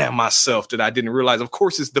mad at myself that I didn't realize. Of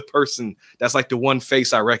course, it's the person that's like the one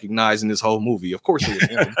face I recognize in this whole movie. Of course, it was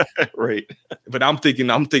him. Right. But I'm thinking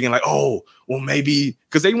like, oh, well, maybe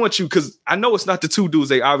because they want you, because I know it's not the two dudes.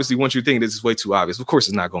 They obviously want you to think this is way too obvious. Of course,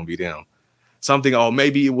 it's not going to be them. Something, oh,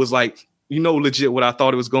 maybe it was like, legit what I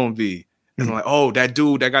thought it was going to be. And I'm like, oh, that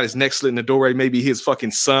dude that got his neck slit in the doorway, maybe his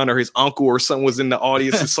fucking son or his uncle or something was in the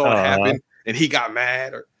audience and saw it happen. And he got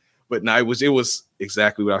mad, but no, it was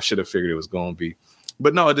exactly what I should have figured it was going to be.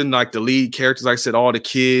 But no, I didn't like the lead characters. Like I said, all the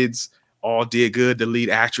kids all did good. The lead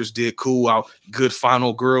actress did cool. Good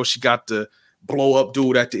final girl. She got the blow up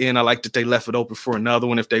dude at the end. I like that they left it open for another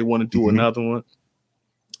one if they want to do another one.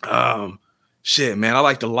 Shit, man, I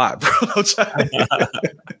liked a lot, bro.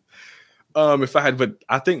 If I had, but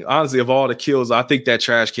I think honestly, of all the kills, I think that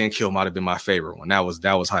trash can kill might have been my favorite one. That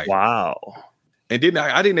was hype. Wow. And then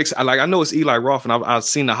I know it's Eli Roth, and I've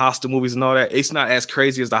seen the Hostel movies and all that. It's not as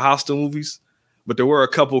crazy as the Hostel movies, but there were a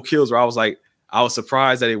couple of kills where I was like, I was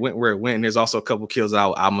surprised that it went where it went. And there's also a couple of kills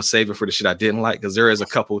I'm gonna save it for the shit I didn't like, because there is a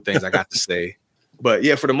couple of things I got to say. But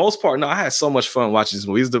yeah, for the most part, no, I had so much fun watching this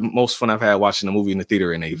movie. It's the most fun I've had watching a movie in the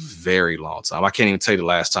theater in a very long time. I can't even tell you the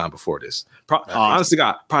last time before this. Honestly,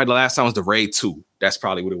 probably the last time was the Raid 2. That's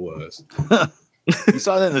probably what it was. You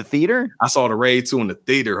saw that in the theater? I saw the Raid 2 in the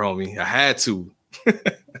theater, homie. I had to.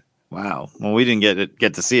 Wow. Well, we didn't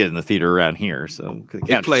get to see it in the theater around here, so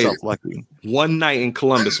it played lucky. One night in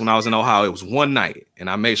Columbus when I was in Ohio. It was one night, and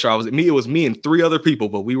I made sure it was me and 3 other people,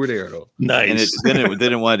 but we were there though. Nice. And then it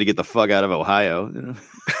didn't want to get the fuck out of Ohio.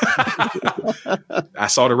 I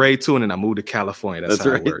saw the Raid 2, and then I moved to California. That's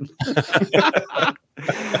how right. It worked.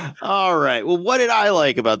 All right. Well, what did I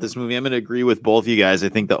like about this movie? I'm going to agree with both you guys. I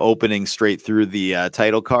think the opening straight through the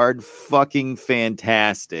title card, fucking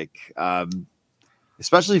fantastic.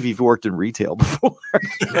 Especially if you've worked in retail before.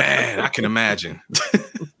 Man, I can imagine.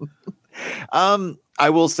 I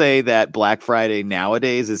will say that Black Friday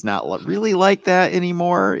nowadays is not really like that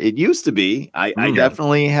anymore. It used to be. I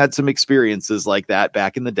definitely had some experiences like that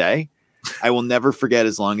back in the day. I will never forget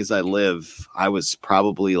as long as I live. I was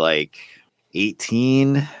probably like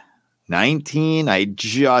 18, 19. I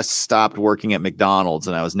just stopped working at McDonald's,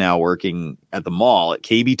 and I was now working at the mall at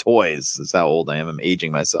KB Toys. That's how old I am. I'm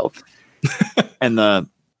aging myself. And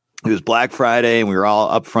it was Black Friday, and we were all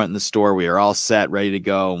up front in the store. We were all set, ready to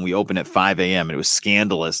go, and we opened at 5 a.m. And it was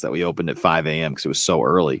scandalous that we opened at 5 a.m. because it was so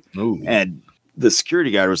early. Ooh. And the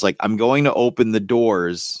security guard was like, I'm going to open the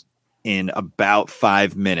doors in about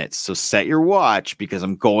 5 minutes. So set your watch because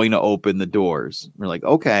I'm going to open the doors. We're like,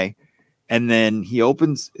 okay. And then he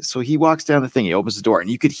walks down the thing. He opens the door and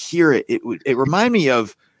you could hear it. It reminded me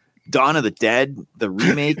of Dawn of the Dead, the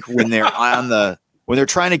remake, when they're when they're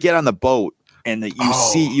trying to get on the boat and that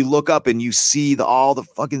you look up and you see all the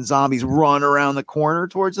fucking zombies run around the corner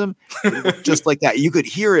towards them. Just like that. You could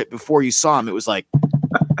hear it before you saw them. It was like,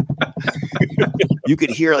 you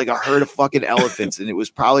could hear like a herd of fucking elephants, and it was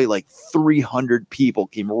probably like 300 people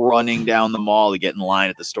came running down the mall to get in line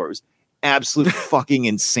at the store. It was absolute fucking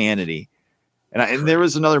insanity. And there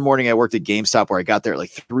was another morning I worked at GameStop where I got there at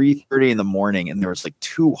like 3:30 in the morning, and there was like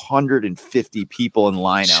 250 people in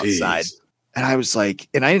line outside. And I was like,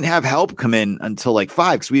 and I didn't have help come in until like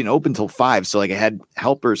 5 because we didn't open until 5. So like I had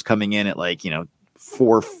helpers coming in at like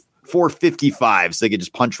 4:55, so they could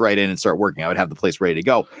just punch right in and start working. I would have the place ready to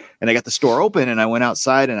go. And I got the store open and I went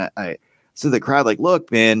outside and I said to the crowd, like, look,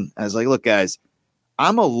 man, I was like, look, guys,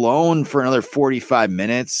 I'm alone for another 45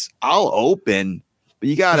 minutes. I'll open, but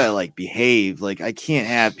you got to like behave. Like I can't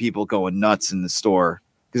have people going nuts in the store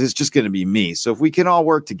because it's just going to be me. So if we can all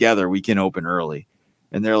work together, we can open early.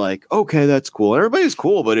 And they're like, okay, that's cool. Everybody was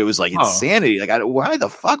cool, but it was like insanity. Like, why the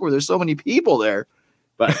fuck were there so many people there?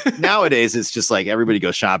 But nowadays, it's just like everybody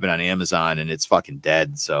goes shopping on Amazon and it's fucking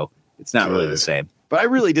dead. So it's not really the same. But I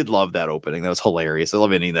really did love that opening. That was hilarious. I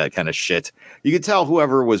love any of that kind of shit. You could tell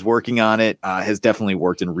whoever was working on it has definitely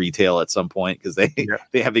worked in retail at some point because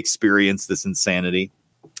they have experienced this insanity.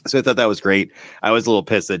 So I thought that was great. I was a little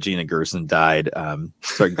pissed that Gina Gershon died.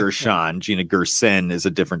 Gershon. Gina Gershon is a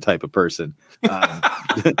different type of person.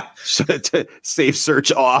 Safe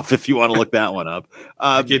search off if you want to look that one up.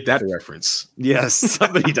 I get that reference. Yes,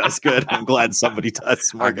 somebody does. Good. I'm glad somebody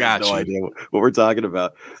does. I got no idea what we're talking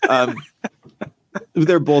about.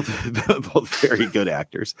 They're both very good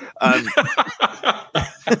actors.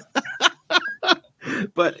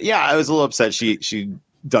 But yeah, I was a little upset. She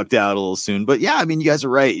ducked out a little soon, but yeah, I mean, you guys are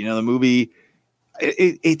right. You know, the movie,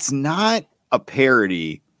 it's not a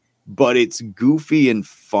parody, but it's goofy and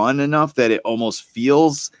fun enough that it almost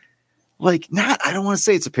feels like I don't want to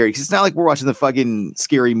say it's a parody because it's not like we're watching the fucking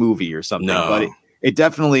Scary Movie or something, but it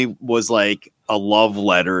definitely was like a love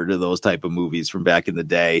letter to those type of movies from back in the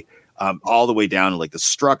day, all the way down to like the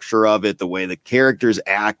structure of it, the way the characters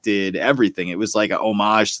acted, everything. It was like a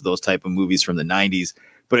homage to those type of movies from the 90s,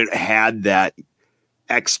 but it had that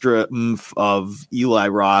extra oomph of Eli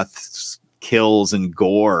Roth's kills and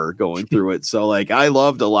gore going through it. So like I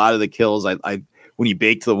loved a lot of the kills. I when he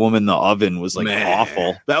baked the woman in the oven was like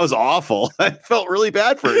awful. That was awful. I felt really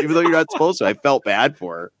bad for her, even though you're not supposed to. I felt bad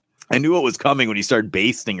for her. I knew what was coming when he started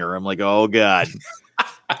basting her. I'm like, oh God.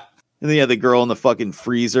 And then you had the girl in the fucking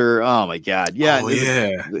freezer. Oh my God. Yeah.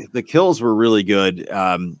 The kills were really good.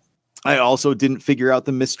 I also didn't figure out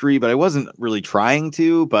the mystery, but I wasn't really trying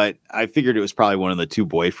to, but I figured it was probably one of the two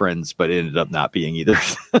boyfriends, but it ended up not being either.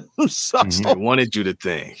 So they wanted you to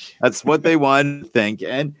think. That's what they wanted to think.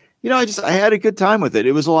 And, you know, I had a good time with it.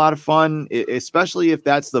 It was a lot of fun, especially if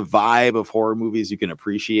that's the vibe of horror movies you can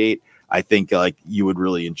appreciate. I think like you would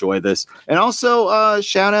really enjoy this. And also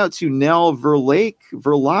shout out to Nell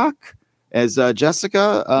Verloc as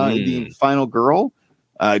Jessica, the final girl.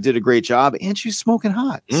 Did a great job, and she's smoking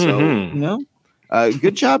hot. So, you know,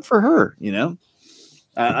 good job for her, you know.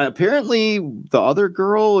 Apparently, the other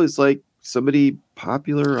girl is like somebody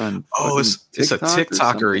popular on it's a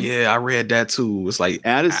TikToker. Yeah, I read that too. It's like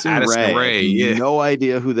Addison Rae. Yeah. No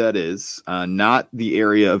idea who that is. Not the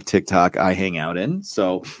area of TikTok I hang out in.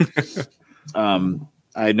 So I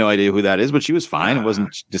had no idea who that is, but she was fine. It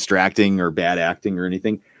wasn't distracting or bad acting or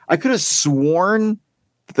anything. I could have sworn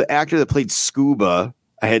the actor that played Scuba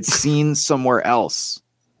I had seen somewhere else.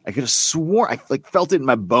 I could have sworn I like felt it in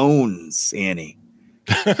my bones, Annie.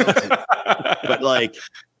 But like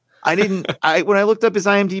when I looked up his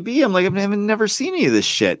IMDb, I'm like, I've never seen any of this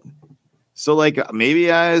shit. So like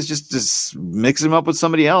maybe I was just mixing him up with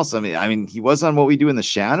somebody else. I mean, he was on What We Do in the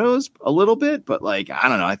Shadows a little bit, but like I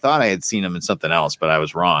don't know. I thought I had seen him in something else, but I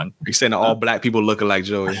was wrong. You're saying all black people looking like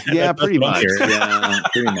Joey? Yeah, pretty much. Yeah,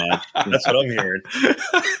 pretty much. That's what I'm hearing.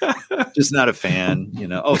 Just not a fan, you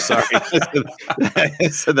know. Oh, sorry, I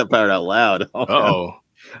said that part out loud.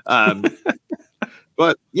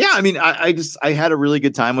 But yeah, I mean, I had a really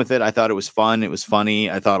good time with it. I thought it was fun. It was funny.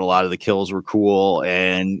 I thought a lot of the kills were cool,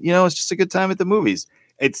 and you know, it's just a good time at the movies.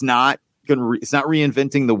 It's not it's not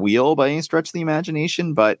reinventing the wheel by any stretch of the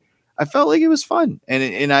imagination, but I felt like it was fun,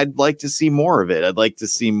 and I'd like to see more of it. I'd like to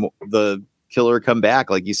see the killer come back,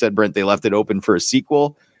 like you said, Brent. They left it open for a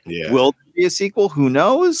sequel. Yeah, will there be a sequel? Who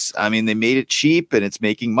knows? I mean, they made it cheap, and it's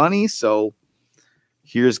making money, so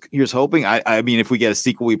here's hoping. I mean, if we get a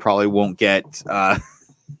sequel, we probably won't get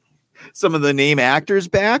some of the name actors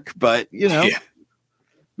back, but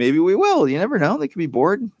maybe we will. You never know. They could be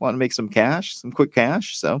bored, want to make some cash, some quick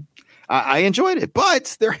cash. So I enjoyed it,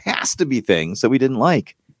 but there has to be things that we didn't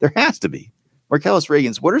like. There has to be. Marcellus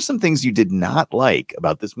Reagans, what are some things you did not like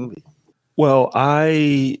about this movie? Well,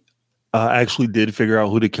 I actually did figure out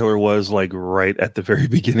who the killer was, like right at the very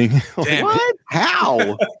beginning. What?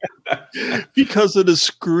 How? Because of the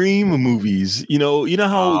Scream movies. You know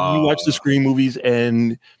how you watch the Scream movies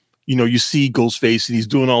and you see Ghostface and he's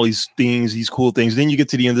doing all these things, these cool things. Then you get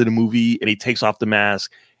to the end of the movie and he takes off the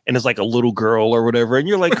mask and it's like a little girl or whatever, and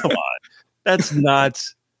you're like, come on, that's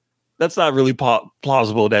not really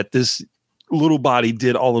plausible that this little body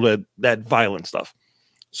did all of that violent stuff.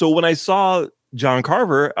 So when I saw John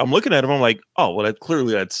Carver, I'm looking at him, I'm like, oh, well,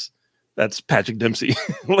 that's Patrick Dempsey.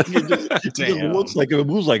 Like it just looks like him, it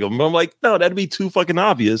moves like him. But I'm like, no, that'd be too fucking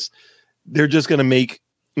obvious. They're just gonna make,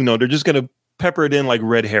 they're just gonna pepper it in like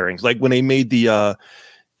red herrings. Like when they made the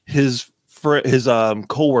his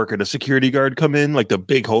co-worker, the security guard, come in, like the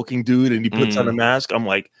big hulking dude, and he puts on a mask. I'm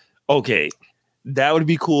like, okay, that would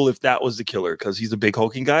be cool if that was the killer, because he's a big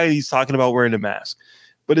hulking guy and he's talking about wearing a mask.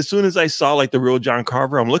 But as soon as I saw like the real John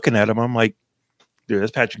Carver, I'm looking at him, I'm like, dude,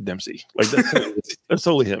 that's Patrick Dempsey. Like that's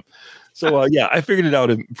totally him. So I figured it out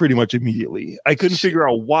pretty much immediately. I couldn't figure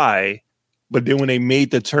out why, but then when they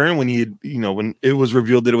made the turn, when when it was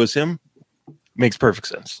revealed that it was him, makes perfect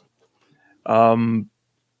sense. The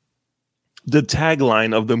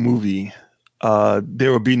tagline of the movie,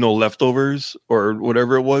 there would be no leftovers or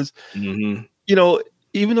whatever it was. Mm-hmm.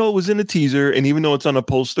 Even though it was in the teaser and even though it's on a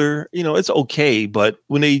poster, it's okay. But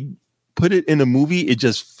when they put it in a movie, it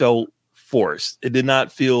just felt forced. It did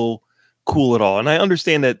not feel cool at all. And I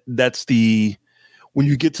understand that when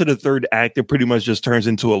you get to the third act, it pretty much just turns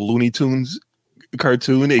into a Looney Tunes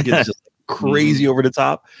cartoon. It gets just crazy over the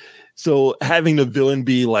top. So having the villain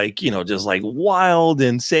be like, just like wild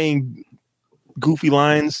and saying goofy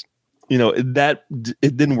lines, that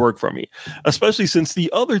it didn't work for me, especially since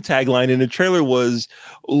the other tagline in the trailer was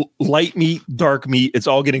light meat, dark meat. It's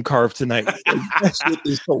all getting carved tonight. That shit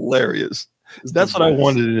is hilarious. That's what I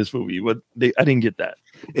wanted in this movie, but I didn't get that.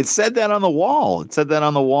 It said that on the wall. It said that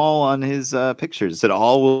on the wall on his pictures. It said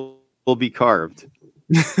all will be carved.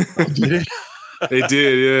 Did it? They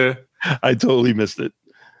did, yeah. I totally missed it.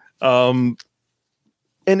 And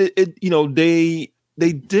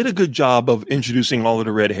they did a good job of introducing all of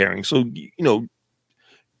the red herrings. So,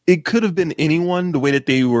 it could have been anyone the way that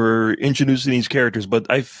they were introducing these characters. But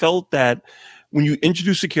I felt that when you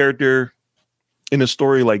introduce a character in a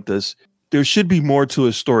story like this, there should be more to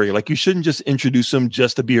a story. Like you shouldn't just introduce them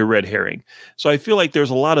just to be a red herring. So I feel like there's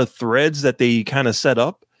a lot of threads that they kind of set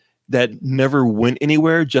up that never went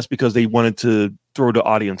anywhere just because they wanted to throw the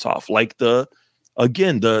audience off. Like the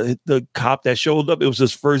cop that showed up, it was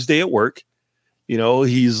his first day at work.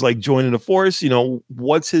 He's like joining the force.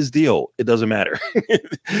 What's his deal? It doesn't matter.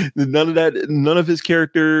 None of his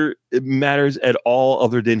character matters at all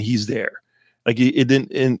other than he's there. Like it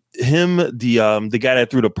didn't, and him, the guy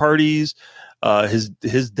that threw the parties,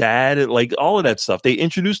 his dad, like all of that stuff. They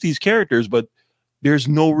introduced these characters, but there's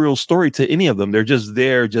no real story to any of them. They're just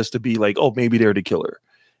there just to be like, oh, maybe they're the killer.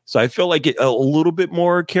 So I feel like a little bit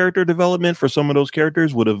more character development for some of those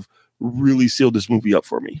characters would have really sealed this movie up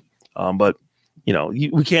for me. But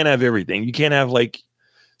we can't have everything. You can't have like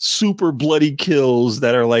super bloody kills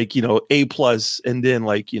that are like, A+, and then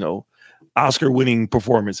like, Oscar winning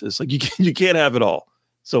performances. Like you can't have it all.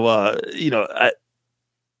 So,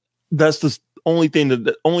 that's the only thing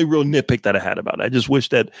the only real nitpick that I had about it. I just wish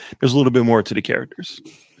that there's a little bit more to the characters.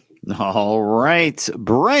 All right,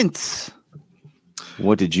 Brent,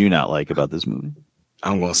 what did you not like about this movie?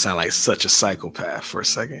 I'm going to sound like such a psychopath for a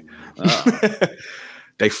second.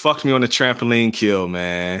 They fucked me on the trampoline kill,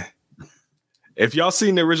 man. If y'all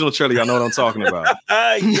seen the original trailer, y'all know what I'm talking about.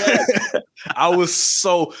 Yes. I was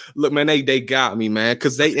look, man, they got me, man.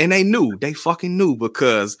 They fucking knew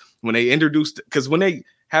because when they introduced, because when they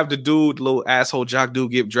have the dude, little asshole jock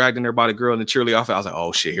dude, get dragged in there by the girl in the cheerleader outfit, I was like,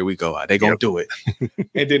 oh shit, here we go. They gonna do it.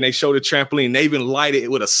 And then they show the trampoline. They even lighted it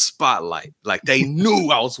with a spotlight. Like they knew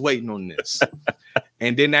I was waiting on this.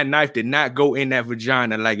 And then that knife did not go in that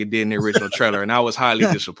vagina like it did in the original trailer. And I was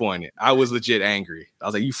highly disappointed. I was legit angry. I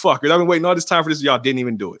was like, you fuckers. I've been waiting all this time for this. Y'all didn't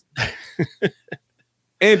even do it.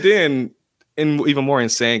 And then, and even more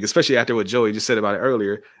insane, especially after what Joey just said about it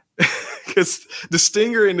earlier, because the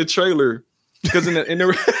stinger in the trailer, because in the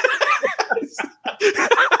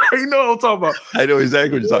you know what I'm talking about. I know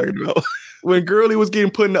exactly what you're talking about. When Girly was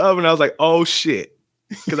getting put in the oven, I was like, oh shit.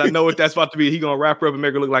 because I know what that's about to be. He gonna wrap her up and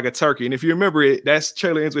make her look like a turkey. And if you remember it, that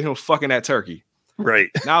trailer ends with him fucking that turkey. Right.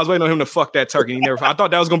 Now I was waiting on him to fuck that turkey. And he never. I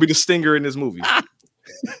thought that was gonna be the stinger in this movie.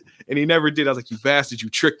 And he never did. I was like, you bastard, you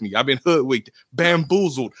tricked me. I've been hoodwinked,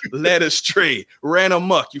 bamboozled, led astray, ran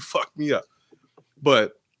amok. You fucked me up.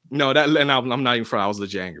 But no, that and I'm not even front. I was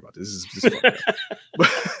legit angry about this. This is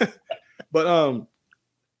just but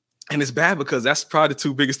and it's bad because that's probably the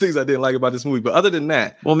two biggest things I didn't like about this movie. But other than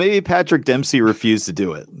that, well, maybe Patrick Dempsey refused to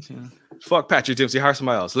do it. Fuck Patrick Dempsey, hire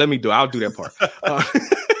somebody else. Let me do it. I'll do that part.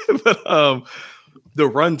 But the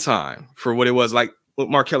runtime for what it was, like what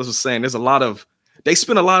Mark Ellis was saying, they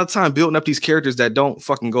spend a lot of time building up these characters that don't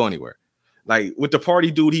fucking go anywhere. Like with the party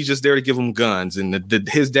dude, he's just there to give him guns, and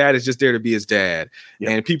his dad is just there to be his dad. Yep.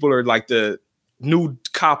 And people are like, the new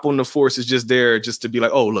cop on the force is just there just to be like,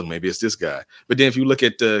 oh, look, maybe it's this guy. But then if you look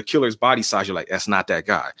at the killer's body size, you're like, that's not that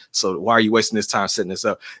guy. So why are you wasting this time setting this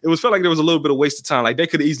up? Felt like there was a little bit of waste of time. Like they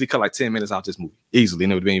could have easily cut like 10 minutes out this movie easily,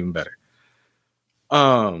 and it would have been even better.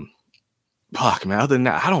 Fuck, man. Other than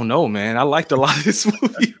that, I don't know, man. I liked a lot of this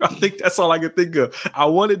movie. I think that's all I could think of. I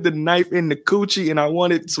wanted the knife in the coochie, and I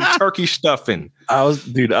wanted some turkey stuffing. I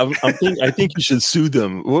think you should sue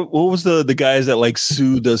them. What was the guys that like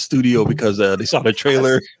sued the studio because they saw the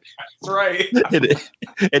trailer? That's right.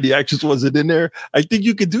 and the actress wasn't in there. I think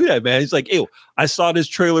you could do that, man. It's like, ew, I saw this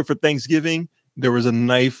trailer for Thanksgiving. There was a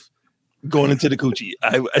knife going into the coochie.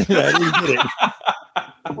 I didn't get it.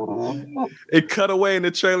 It cut away in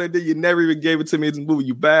the trailer, and then you never even gave it to me in the movie,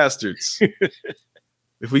 you bastards.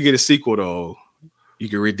 If we get a sequel, though, you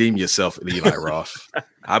can redeem yourself, Eli Roth.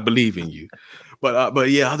 I believe in you.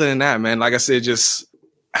 But yeah, other than that, man, like I said,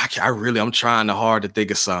 I'm trying hard to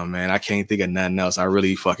think of something, man. I can't think of nothing else. I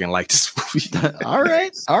really fucking like this movie. All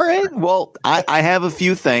right. Well, I have a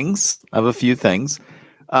few things.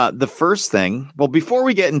 The first thing, well, before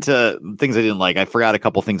we get into things I didn't like, I forgot a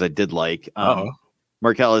couple things I did like.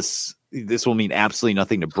 Mark Ellis, this will mean absolutely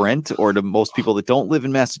nothing to Brent or to most people that don't live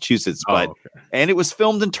in Massachusetts, and it was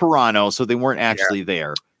filmed in Toronto, so they weren't actually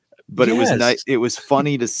there. But it was nice. It was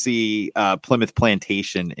funny to see Plymouth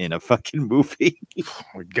Plantation in a fucking movie. Oh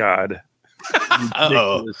my god!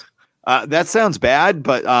 That sounds bad,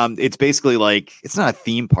 but it's basically like, it's not a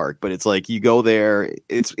theme park, but it's like you go there.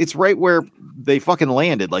 It's right where they fucking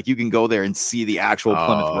landed. Like you can go there and see the actual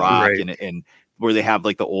Plymouth Rock and where they have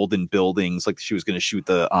like the olden buildings. Like she was going to shoot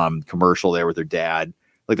the commercial there with her dad.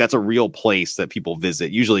 Like that's a real place that people visit.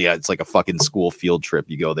 Usually it's like a fucking school field trip.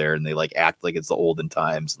 You go there and they like act like it's the olden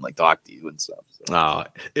times and like talk to you and stuff. So.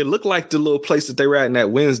 It looked like the little place that they were at in that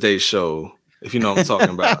Wednesday show. If you know what I'm talking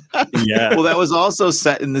about. Yeah. Well, that was also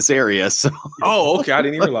set in this area. So. Oh, okay. I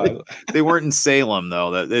didn't even realize. They weren't in Salem though.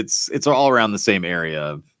 That it's all around the same area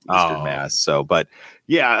of Eastern Mass. So, but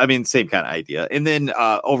yeah, I mean, same kind of idea. And then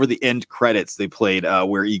over the end credits, they played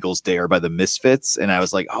 "Where Eagles Dare" by the Misfits, and I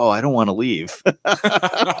was like, oh, I don't want to leave.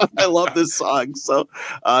 I love this song. So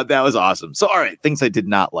that was awesome. So, all right, things I did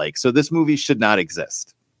not like. So this movie should not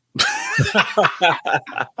exist.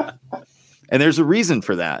 And there's a reason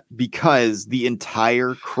for that, because the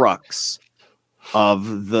entire crux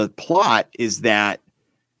of the plot is that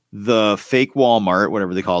the fake Walmart,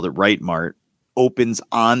 whatever they called it, Right Mart, opens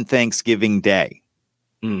on Thanksgiving Day.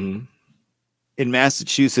 Mm-hmm. In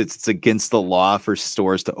Massachusetts, it's against the law for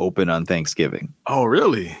stores to open on Thanksgiving. Oh,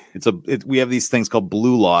 really? We have these things called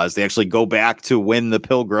blue laws. They actually go back to when the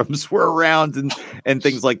Pilgrims were around and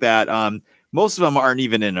things like that. Most of them aren't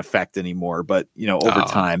even in effect anymore, but over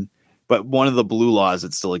time. But one of the blue laws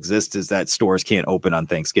that still exists is that stores can't open on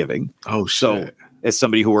Thanksgiving. Oh, shit. So as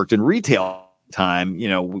somebody who worked in retail time,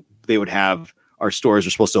 they would have, our stores are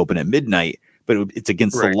supposed to open at midnight, but it's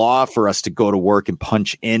against the law for us to go to work and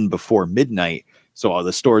punch in before midnight. So all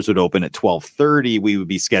the stores would open at 12:30. We would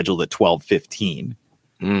be scheduled at 12:15.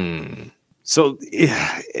 So,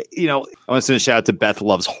 I want to send a shout out to Beth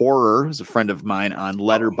Loves Horror, who's a friend of mine on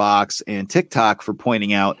Letterboxd and TikTok, for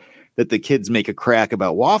pointing out that the kids make a crack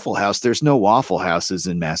about Waffle House. There's no Waffle Houses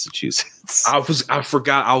in Massachusetts. I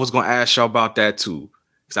forgot I was going to ask y'all about that too,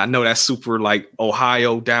 because I know that's super like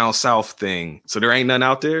Ohio down south thing. So there ain't none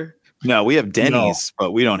out there. No, we have Denny's,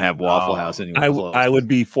 but we don't have Waffle House anymore. I would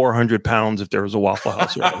be 400 pounds if there was a Waffle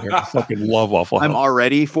House right here. I fucking love Waffle House. I'm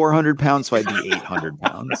already 400 pounds, so I'd be 800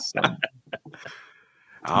 pounds. So.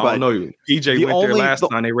 I don't know. PJ went there last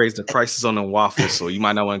time. They raised the prices on the waffles, so you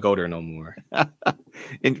might not want to go there no more.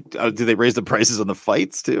 And do they raise the prices on the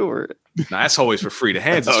fights too? Or that's always for free. The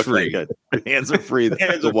hands is free. Good. The hands are free.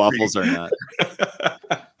 The waffles are not.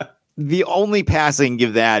 The only passing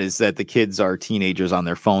give that is that the kids are teenagers on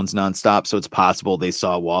their phones nonstop, so it's possible they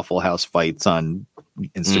saw Waffle House fights on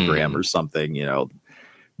Instagram or something,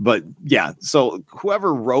 But yeah, so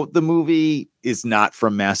whoever wrote the movie is not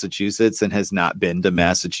from Massachusetts and has not been to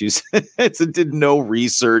Massachusetts and did no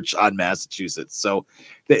research on Massachusetts. So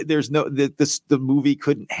there's no the movie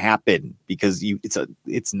couldn't happen because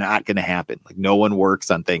it's not going to happen. Like no one works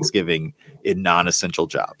on Thanksgiving in non-essential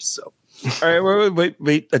jobs. So all right,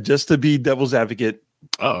 wait. Just to be devil's advocate.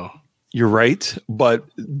 Oh. You're right, but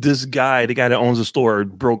this guy, the guy that owns the store,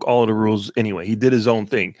 broke all of the rules anyway. He did his own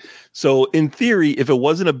thing. So in theory, if it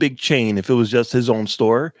wasn't a big chain, if it was just his own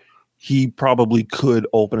store, he probably could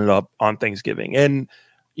open it up on Thanksgiving. And,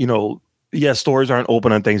 stores aren't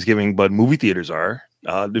open on Thanksgiving, but movie theaters are.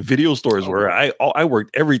 The video stores were. I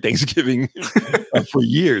worked every Thanksgiving for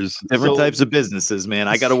years. Different types of businesses, man.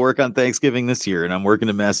 I got to work on Thanksgiving this year, and I'm working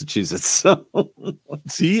in Massachusetts. So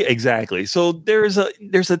see, exactly. So there's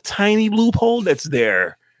a tiny loophole that's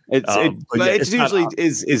there. It's usually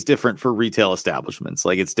is different for retail establishments.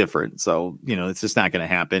 Like it's different. So it's just not going to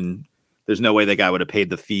happen. There's no way that guy would have paid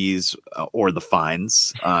the fees or the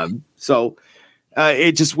fines.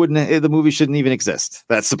 It just wouldn't. The movie shouldn't even exist.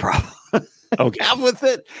 That's the problem. Okay. Have with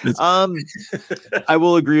it. I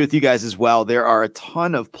will agree with you guys as well. There are a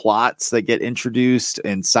ton of plots that get introduced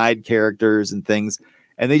and side characters and things,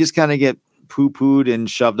 and they just kind of get poo-pooed and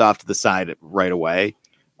shoved off to the side right away.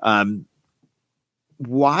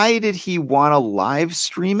 Why did he want to live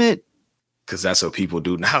stream it? Because that's what people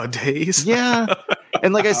do nowadays. Yeah.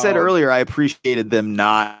 And like I said earlier, I appreciated them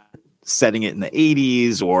not setting it in the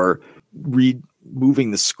 80s or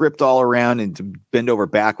moving the script all around and to bend over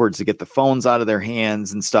backwards to get the phones out of their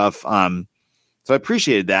hands and stuff. So I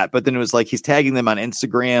appreciated that, but then it was like he's tagging them on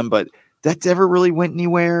Instagram, but that never really went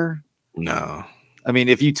anywhere. No. I mean,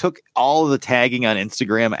 if you took all of the tagging on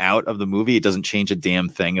Instagram out of the movie, it doesn't change a damn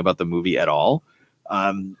thing about the movie at all.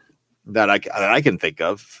 That I can think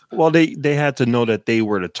of. Well, they had to know that they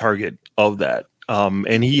were the target of that.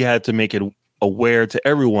 And he had to make it aware to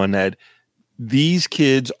everyone that these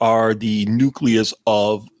kids are the nucleus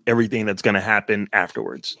of everything that's going to happen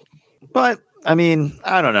afterwards. But I mean,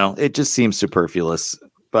 I don't know. It just seems superfluous.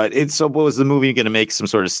 But what was the movie going to make some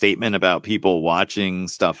sort of statement about people watching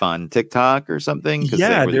stuff on TikTok or something? Because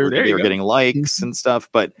they were getting likes and stuff,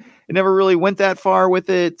 but it never really went that far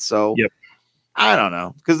with it. So I don't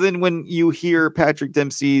know. Because then when you hear Patrick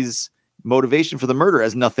Dempsey's motivation for the murder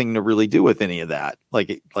has nothing to really do with any of that.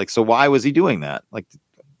 So why was he doing that? Like,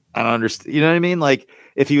 I don't understand. You know what I mean? Like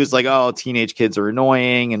if he was like, oh, teenage kids are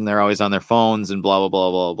annoying and they're always on their phones and blah, blah,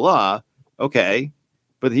 blah, blah, blah. Okay.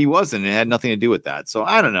 But he wasn't. It had nothing to do with that. So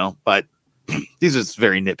I don't know. But these are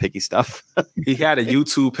very nitpicky stuff. He had a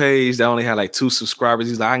YouTube page that only had like 2 subscribers.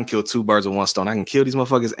 He's like, I can kill 2 birds with one stone. I can kill these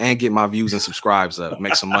motherfuckers and get my views and subscribes up.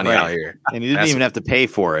 Make some money out here. And he didn't even have to pay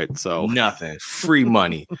for it. So nothing. Free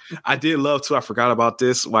money. I did love too. I forgot about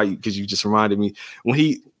this. Why? Because you just reminded me. When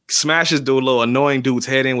he smashes the little annoying dude's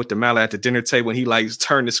head in with the mallet at the dinner table, when he like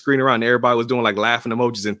turned the screen around and everybody was doing like laughing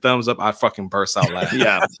emojis and thumbs up, I fucking burst out laughing.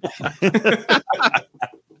 Yeah.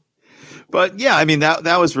 But yeah, I mean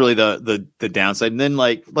that was really the downside. And then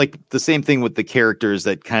like the same thing with the characters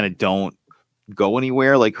that kind of don't go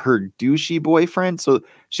anywhere, like her douchey boyfriend. So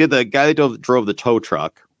she had the guy that drove the tow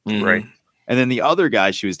truck, right? And then the other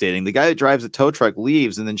guy she was dating, the guy that drives the tow truck,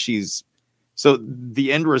 leaves, and then so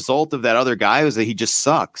the end result of that other guy was that he just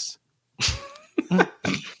sucks.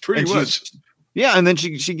 Pretty much. Yeah, and then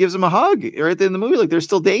she gives him a hug right there in the movie, like they're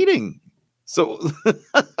still dating. So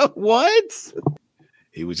what?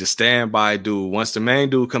 He was just standby dude. Once the main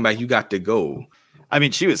dude come back, you got to go. I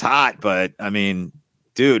mean, she was hot, but I mean,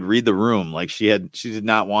 dude, read the room. Like she did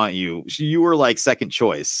not want you. You were like second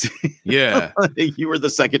choice. Yeah. You were the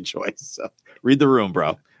second choice. So read the room,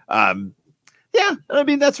 bro. Yeah, I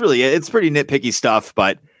mean, that's really it. It's pretty nitpicky stuff,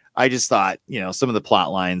 but I just thought, some of the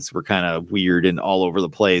plot lines were kind of weird and all over the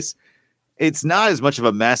place. It's not as much of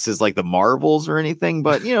a mess as like the Marvels or anything,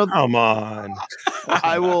 but come on.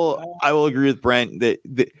 I will agree with Brent that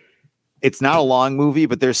it's not a long movie,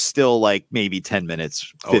 but there's still like maybe 10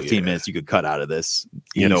 minutes, 15 minutes you could cut out of this,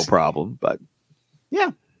 no problem. But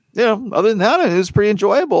yeah, other than that, it was pretty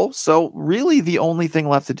enjoyable. So really the only thing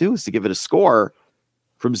left to do is to give it a score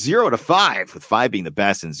from 0 to 5, with 5 being the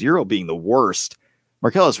best and 0 being the worst.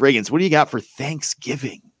 Marcellus Reagans, what do you got for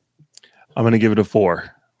Thanksgiving? I'm going to give it a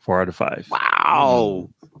 4 out of 5. Wow.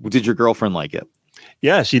 Did your girlfriend like it?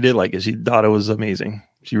 Yeah, she did like it. She thought it was amazing.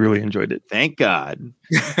 She really enjoyed it. Thank God.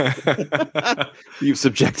 You've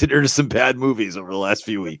subjected her to some bad movies over the last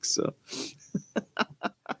few weeks. So,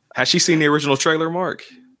 has she seen the original trailer, Mark?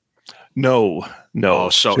 No. Oh,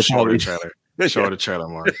 show the trailer. Show her the trailer,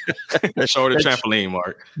 Mark. Show her the trampoline,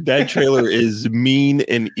 Mark. That trailer is mean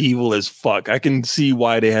and evil as fuck. I can see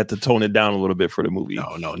why they had to tone it down a little bit for the movie.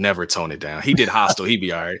 No, never tone it down. He did Hostel. He'd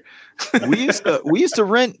be all right. we used to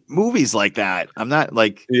rent movies like that. I'm not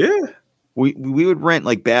like we would rent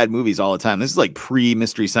like bad movies all the time. This is like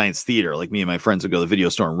pre-Mystery Science Theater. Like me and my friends would go to the video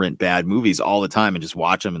store and rent bad movies all the time and just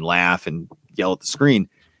watch them and laugh and yell at the screen.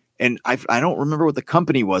 And I don't remember what the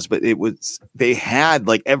company was, but they had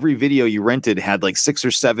like every video you rented had like 6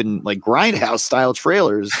 or 7 like Grindhouse style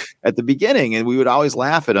trailers at the beginning, and we would always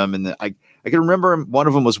laugh at them. And I can remember one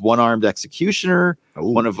of them was One Armed Executioner.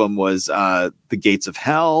 Ooh. One of them was The Gates of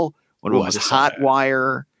Hell. One of them was Hot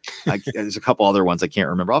Wire. There's a couple other ones I can't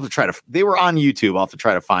remember. I'll have to try to. They were on YouTube. I'll have to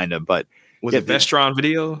try to find them. But was it Vestron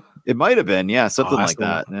Video? It might have been, yeah, something like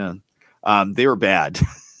that. Yeah, they were bad.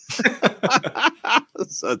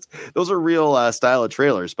 So those are real style of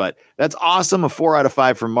trailers, but that's awesome. A 4 out of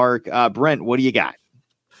 5 from Mark. Brent, what do you got?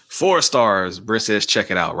 4 stars. Brent says, check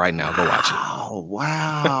it out right now. Go watch it. Oh,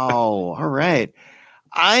 wow. All right.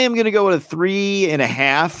 I am going to go with a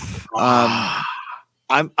 3.5.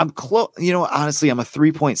 I'm close. You know, honestly, I'm a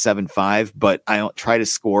 3.75, but I don't try to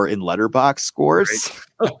score in letterbox scores.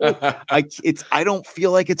 Right. I don't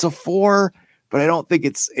feel like it's a 4. But I don't think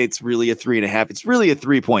it's really a 3.5. It's really a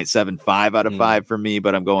 3.75 out of 5 for me,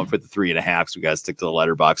 but I'm going for the 3.5. So we got to stick to the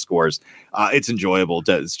letterbox scores. It's enjoyable.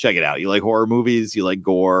 Check it out. You like horror movies, you like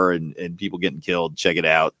gore and people getting killed. Check it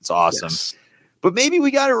out. It's awesome. Yes. But maybe we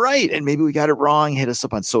got it right and maybe we got it wrong. Hit us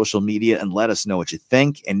up on social media and let us know what you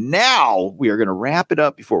think. And now we are going to wrap it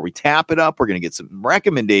up. Before we tap it up, we're going to get some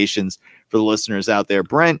recommendations for the listeners out there.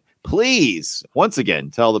 Brent, please, once again,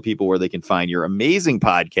 tell the people where they can find your amazing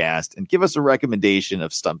podcast and give us a recommendation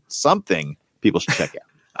of something people should check out.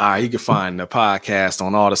 All right, you can find the podcast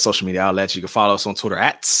on all the social media outlets. You can follow us on Twitter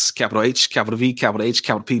at capital H, capital V, capital H,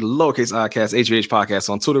 capital P, lowercase iCast, HVH Podcast.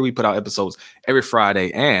 On Twitter, we put out episodes every Friday.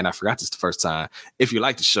 And I forgot this the first time. If you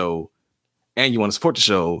like the show and you want to support the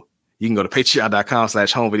show, you can go to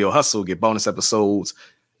patreon.com/home video hustle, get bonus episodes,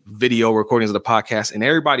 video recordings of the podcast, and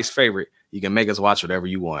everybody's favorite. You can make us watch whatever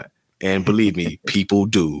you want. And believe me, people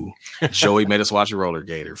do. Joey made us watch a Roller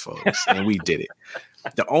Gator, folks, and we did it.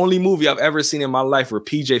 The only movie I've ever seen in my life where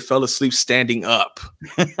PJ fell asleep standing up.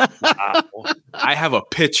 Wow. I have a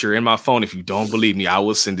picture in my phone. If you don't believe me, I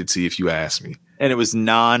will send it to you if you ask me. And it was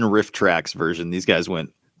non-Riff Tracks version. These guys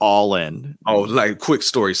went all in. Oh, like quick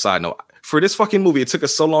story side note. For this fucking movie, it took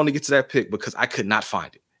us so long to get to that pick because I could not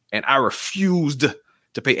find it. And I refused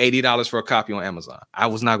to pay $80 for a copy on Amazon. I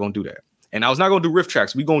was not going to do that. And I was not going to do Riff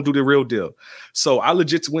Tracks. We're going to do the real deal. So I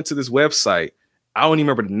legit went to this website. I don't even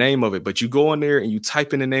remember the name of it, but you go in there and you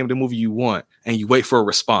type in the name of the movie you want and you wait for a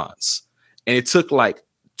response. And it took like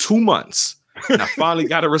 2 months. And I finally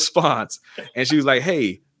got a response. And she was like,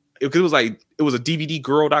 hey, it was a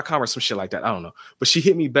DVDgirl.com or some shit like that. I don't know. But she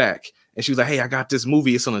hit me back and she was like, hey, I got this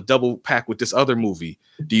movie. It's on a double pack with this other movie.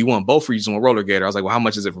 Do you want both for you? You want Roller Gator? I was like, well, how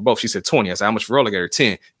much is it for both? She said 20. I said, how much for Roller Gator?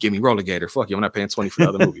 10. Give me Roller Gator. Fuck you. I'm not paying 20 for the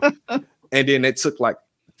other movie. And then it took like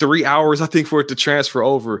 3 hours, I think, for it to transfer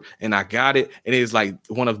over. And I got it. And it is like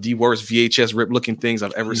one of the worst VHS rip looking things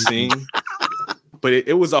I've ever seen. But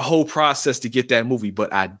it was a whole process to get that movie.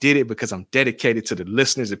 But I did it because I'm dedicated to the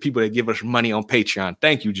listeners, the people that give us money on Patreon.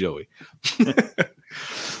 Thank you, Joey.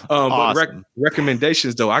 Awesome. But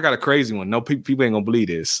recommendations, though, I got a crazy one. No, people ain't going to believe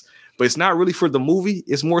this. But it's not really for the movie.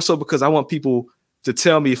 It's more so because I want people to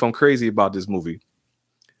tell me if I'm crazy about this movie.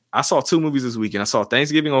 I saw 2 movies this weekend. I saw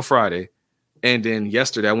Thanksgiving on Friday. And then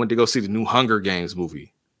yesterday, I went to go see the new Hunger Games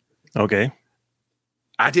movie. Okay.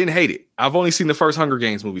 I didn't hate it. I've only seen the first Hunger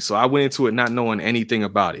Games movie, so I went into it not knowing anything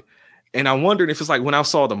about it. And I wondered if it's like when I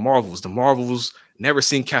saw the Marvels, never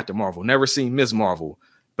seen Captain Marvel, never seen Ms. Marvel,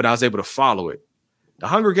 but I was able to follow it. The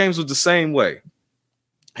Hunger Games was the same way.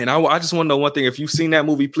 And I just want to know one thing. If you've seen that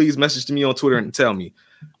movie, please message to me on Twitter and tell me,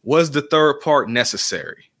 was the third part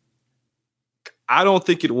necessary? I don't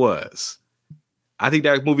think it was. I think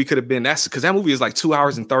that movie could have been because that movie is like 2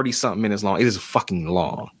 hours and 30 something minutes long. It is fucking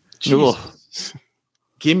long.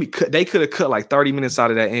 They could have cut like 30 minutes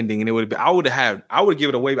out of that ending, and it would have been. I would give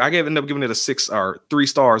it away. Ended up giving it a 6 or 3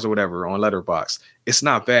 stars or whatever on Letterboxd. It's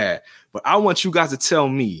not bad, but I want you guys to tell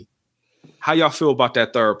me how y'all feel about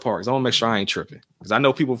that third part. Because I want to make sure I ain't tripping. Because I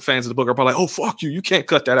know people fans of the book are probably like, "Oh fuck you! You can't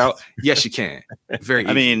cut that out." Yes, you can. Very.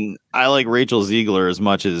 I mean, I like Rachel Ziegler as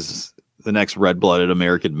much as the next red-blooded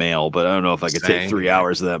American male, but I don't know if I could take 3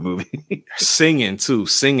 hours of that movie. Singing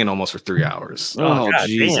almost for 3 hours. Oh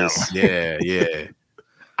Jesus! Damn. Yeah.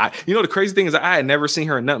 The crazy thing is I had never seen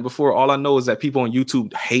her in nothing before. All I know is that people on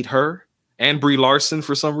YouTube hate her and Brie Larson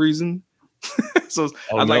for some reason. So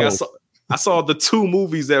I I saw the 2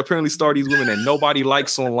 movies that apparently star these women and nobody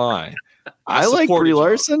likes online. I like Brie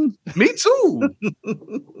Larson. Me too.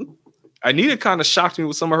 Anita kind of shocked me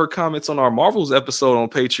with some of her comments on our Marvels episode on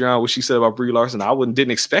Patreon, what she said about Brie Larson. I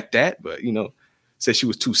didn't expect that, but said she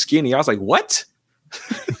was too skinny. I was like, what?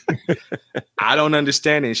 I don't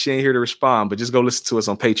understand it, and she ain't here to respond, but just go listen to us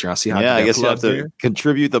on Patreon. See how I guess you have to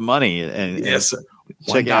contribute the money and yes,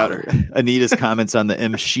 check out Anita's comments on the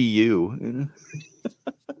MCU.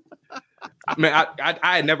 Man,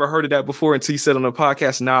 I had never heard of that before until you said on the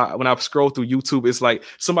podcast. Now, when I scroll through YouTube, it's like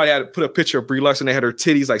somebody had put a picture of Brie Larson. They had her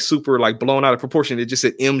titties like super like blown out of proportion. It just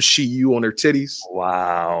said MCU on her titties.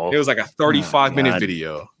 Wow. It was like a 35-minute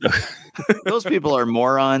video. Those people are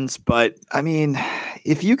morons. But I mean,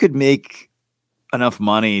 if you could make enough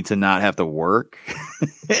money to not have to work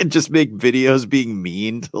and just make videos being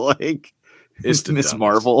mean to like it's Miss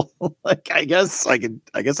Marvel, like I guess I could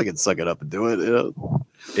suck it up and do it.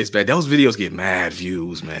 It's bad. Those videos get mad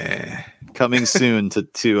views, man. Coming soon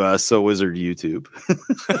to So Wizard YouTube.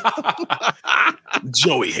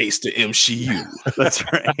 Joey hates the MCU. That's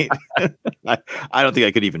right. I don't think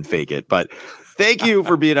I could even fake it, but thank you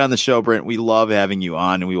for being on the show, Brent. We love having you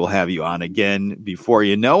on, and we will have you on again before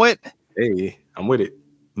you know it. Hey, I'm with it.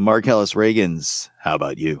 Marcellus Reagans, how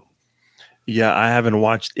about you? Yeah, I haven't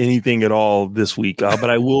watched anything at all this week, but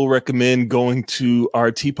I will recommend going to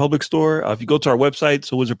our TeePublic store. If you go to our website,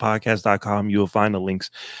 SoWizardPodcast.com, you'll find the links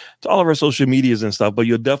to all of our social medias and stuff, but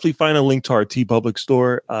you'll definitely find a link to our TeePublic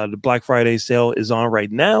store. The Black Friday sale is on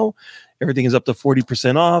right now. Everything is up to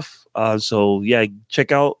 40% off. So yeah,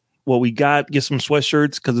 check out what we got. Get some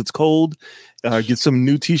sweatshirts because it's cold. Get some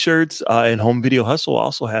new t-shirts, and Home Video Hustle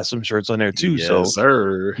also has some shirts on there too. Yes, so,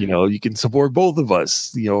 sir. You can support both of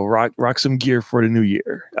us. Rock some gear for the new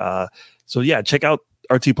year. So yeah, check out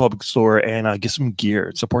our TeePublic store and get some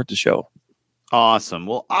gear. Support the show. Awesome.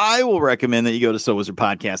 Well, I will recommend that you go to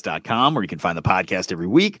SoWizardPodcast.com, where you can find the podcast every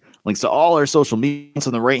week. Links to all our social media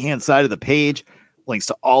on the right-hand side of the page. Links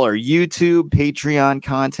to all our YouTube, Patreon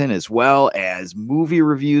content, as well as movie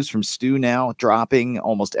reviews from Stu now dropping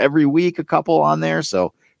almost every week, a couple on there.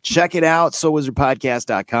 So check it out,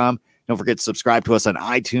 SoWizardPodcast.com. Don't forget to subscribe to us on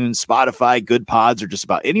iTunes, Spotify, Good Pods, or just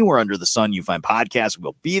about anywhere under the sun you find podcasts.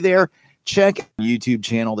 We'll be there. Check our YouTube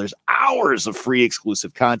channel. There's hours of free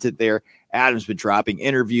exclusive content there. Adam's been dropping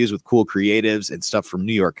interviews with cool creatives and stuff from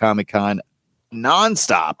New York Comic Con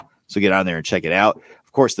nonstop. So get on there and check it out.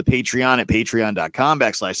 Of course, the Patreon at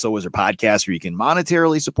patreon.com/SoWizardPodcast, where you can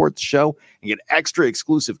monetarily support the show and get extra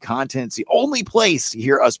exclusive content. It's the only place to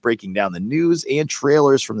hear us breaking down the news and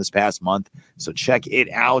trailers from this past month. So check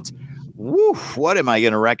it out. Woo, what am I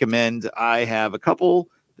going to recommend? I have a couple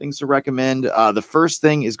things to recommend. The first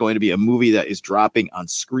thing is going to be a movie that is dropping on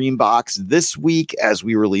Screambox this week as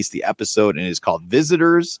we release the episode, and it is called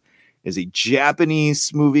Visitors. It's a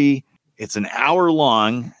Japanese movie. It's an hour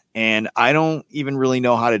long. And I don't even really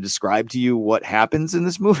know how to describe to you what happens in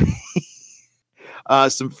this movie.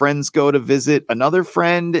 Some friends go to visit another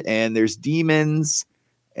friend, and there's demons.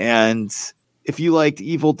 And if you liked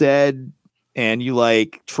Evil Dead and you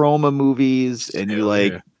like trauma movies and you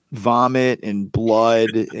like vomit and blood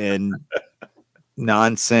and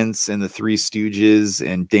nonsense and the Three Stooges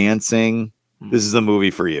and dancing, this is the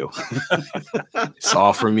movie for you. It's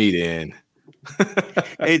all for me then.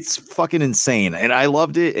 It's fucking insane, and I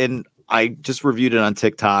loved it. And I just reviewed it on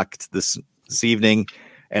TikTok this evening,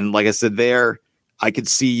 and like I said there, I could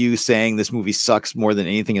see you saying this movie sucks more than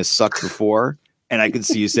anything has sucked before, and I could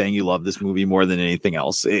see you saying you love this movie more than anything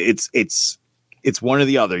else. It's one or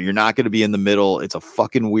the other. You're not going to be in the middle. It's a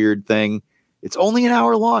fucking weird thing. It's only an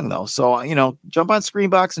hour long though, so jump on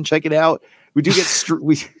Screenbox and check it out. We do get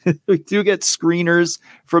we do get screeners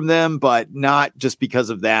from them, but not just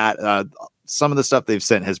because of that. Some of the stuff they've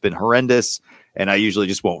sent has been horrendous, and I usually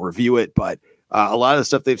just won't review it. But a lot of the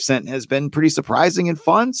stuff they've sent has been pretty surprising and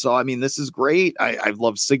fun. So, I mean, this is great. I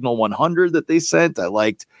loved Signal 100 that they sent. I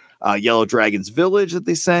liked Yellow Dragon's Village that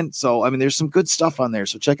they sent. So, I mean, there's some good stuff on there.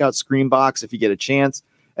 So check out Screenbox if you get a chance.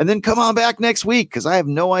 And then come on back next week, because I have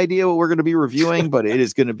no idea what we're going to be reviewing, but it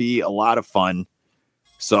is going to be a lot of fun.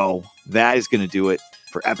 So that is going to do it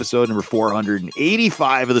for episode number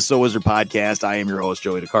 485 of the So Wizard Podcast. I am your host,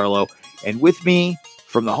 Joey DiCarlo. And with me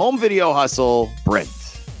from the Home Video Hustle, Brent.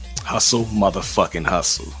 Hustle, motherfucking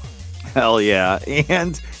hustle. Hell yeah.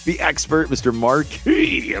 And the expert, Mr.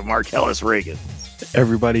 Marcellus Reagan.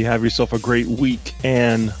 Everybody have yourself a great week,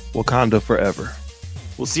 and Wakanda forever.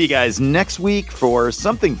 We'll see you guys next week for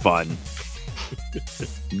something fun.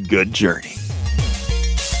 Good journey.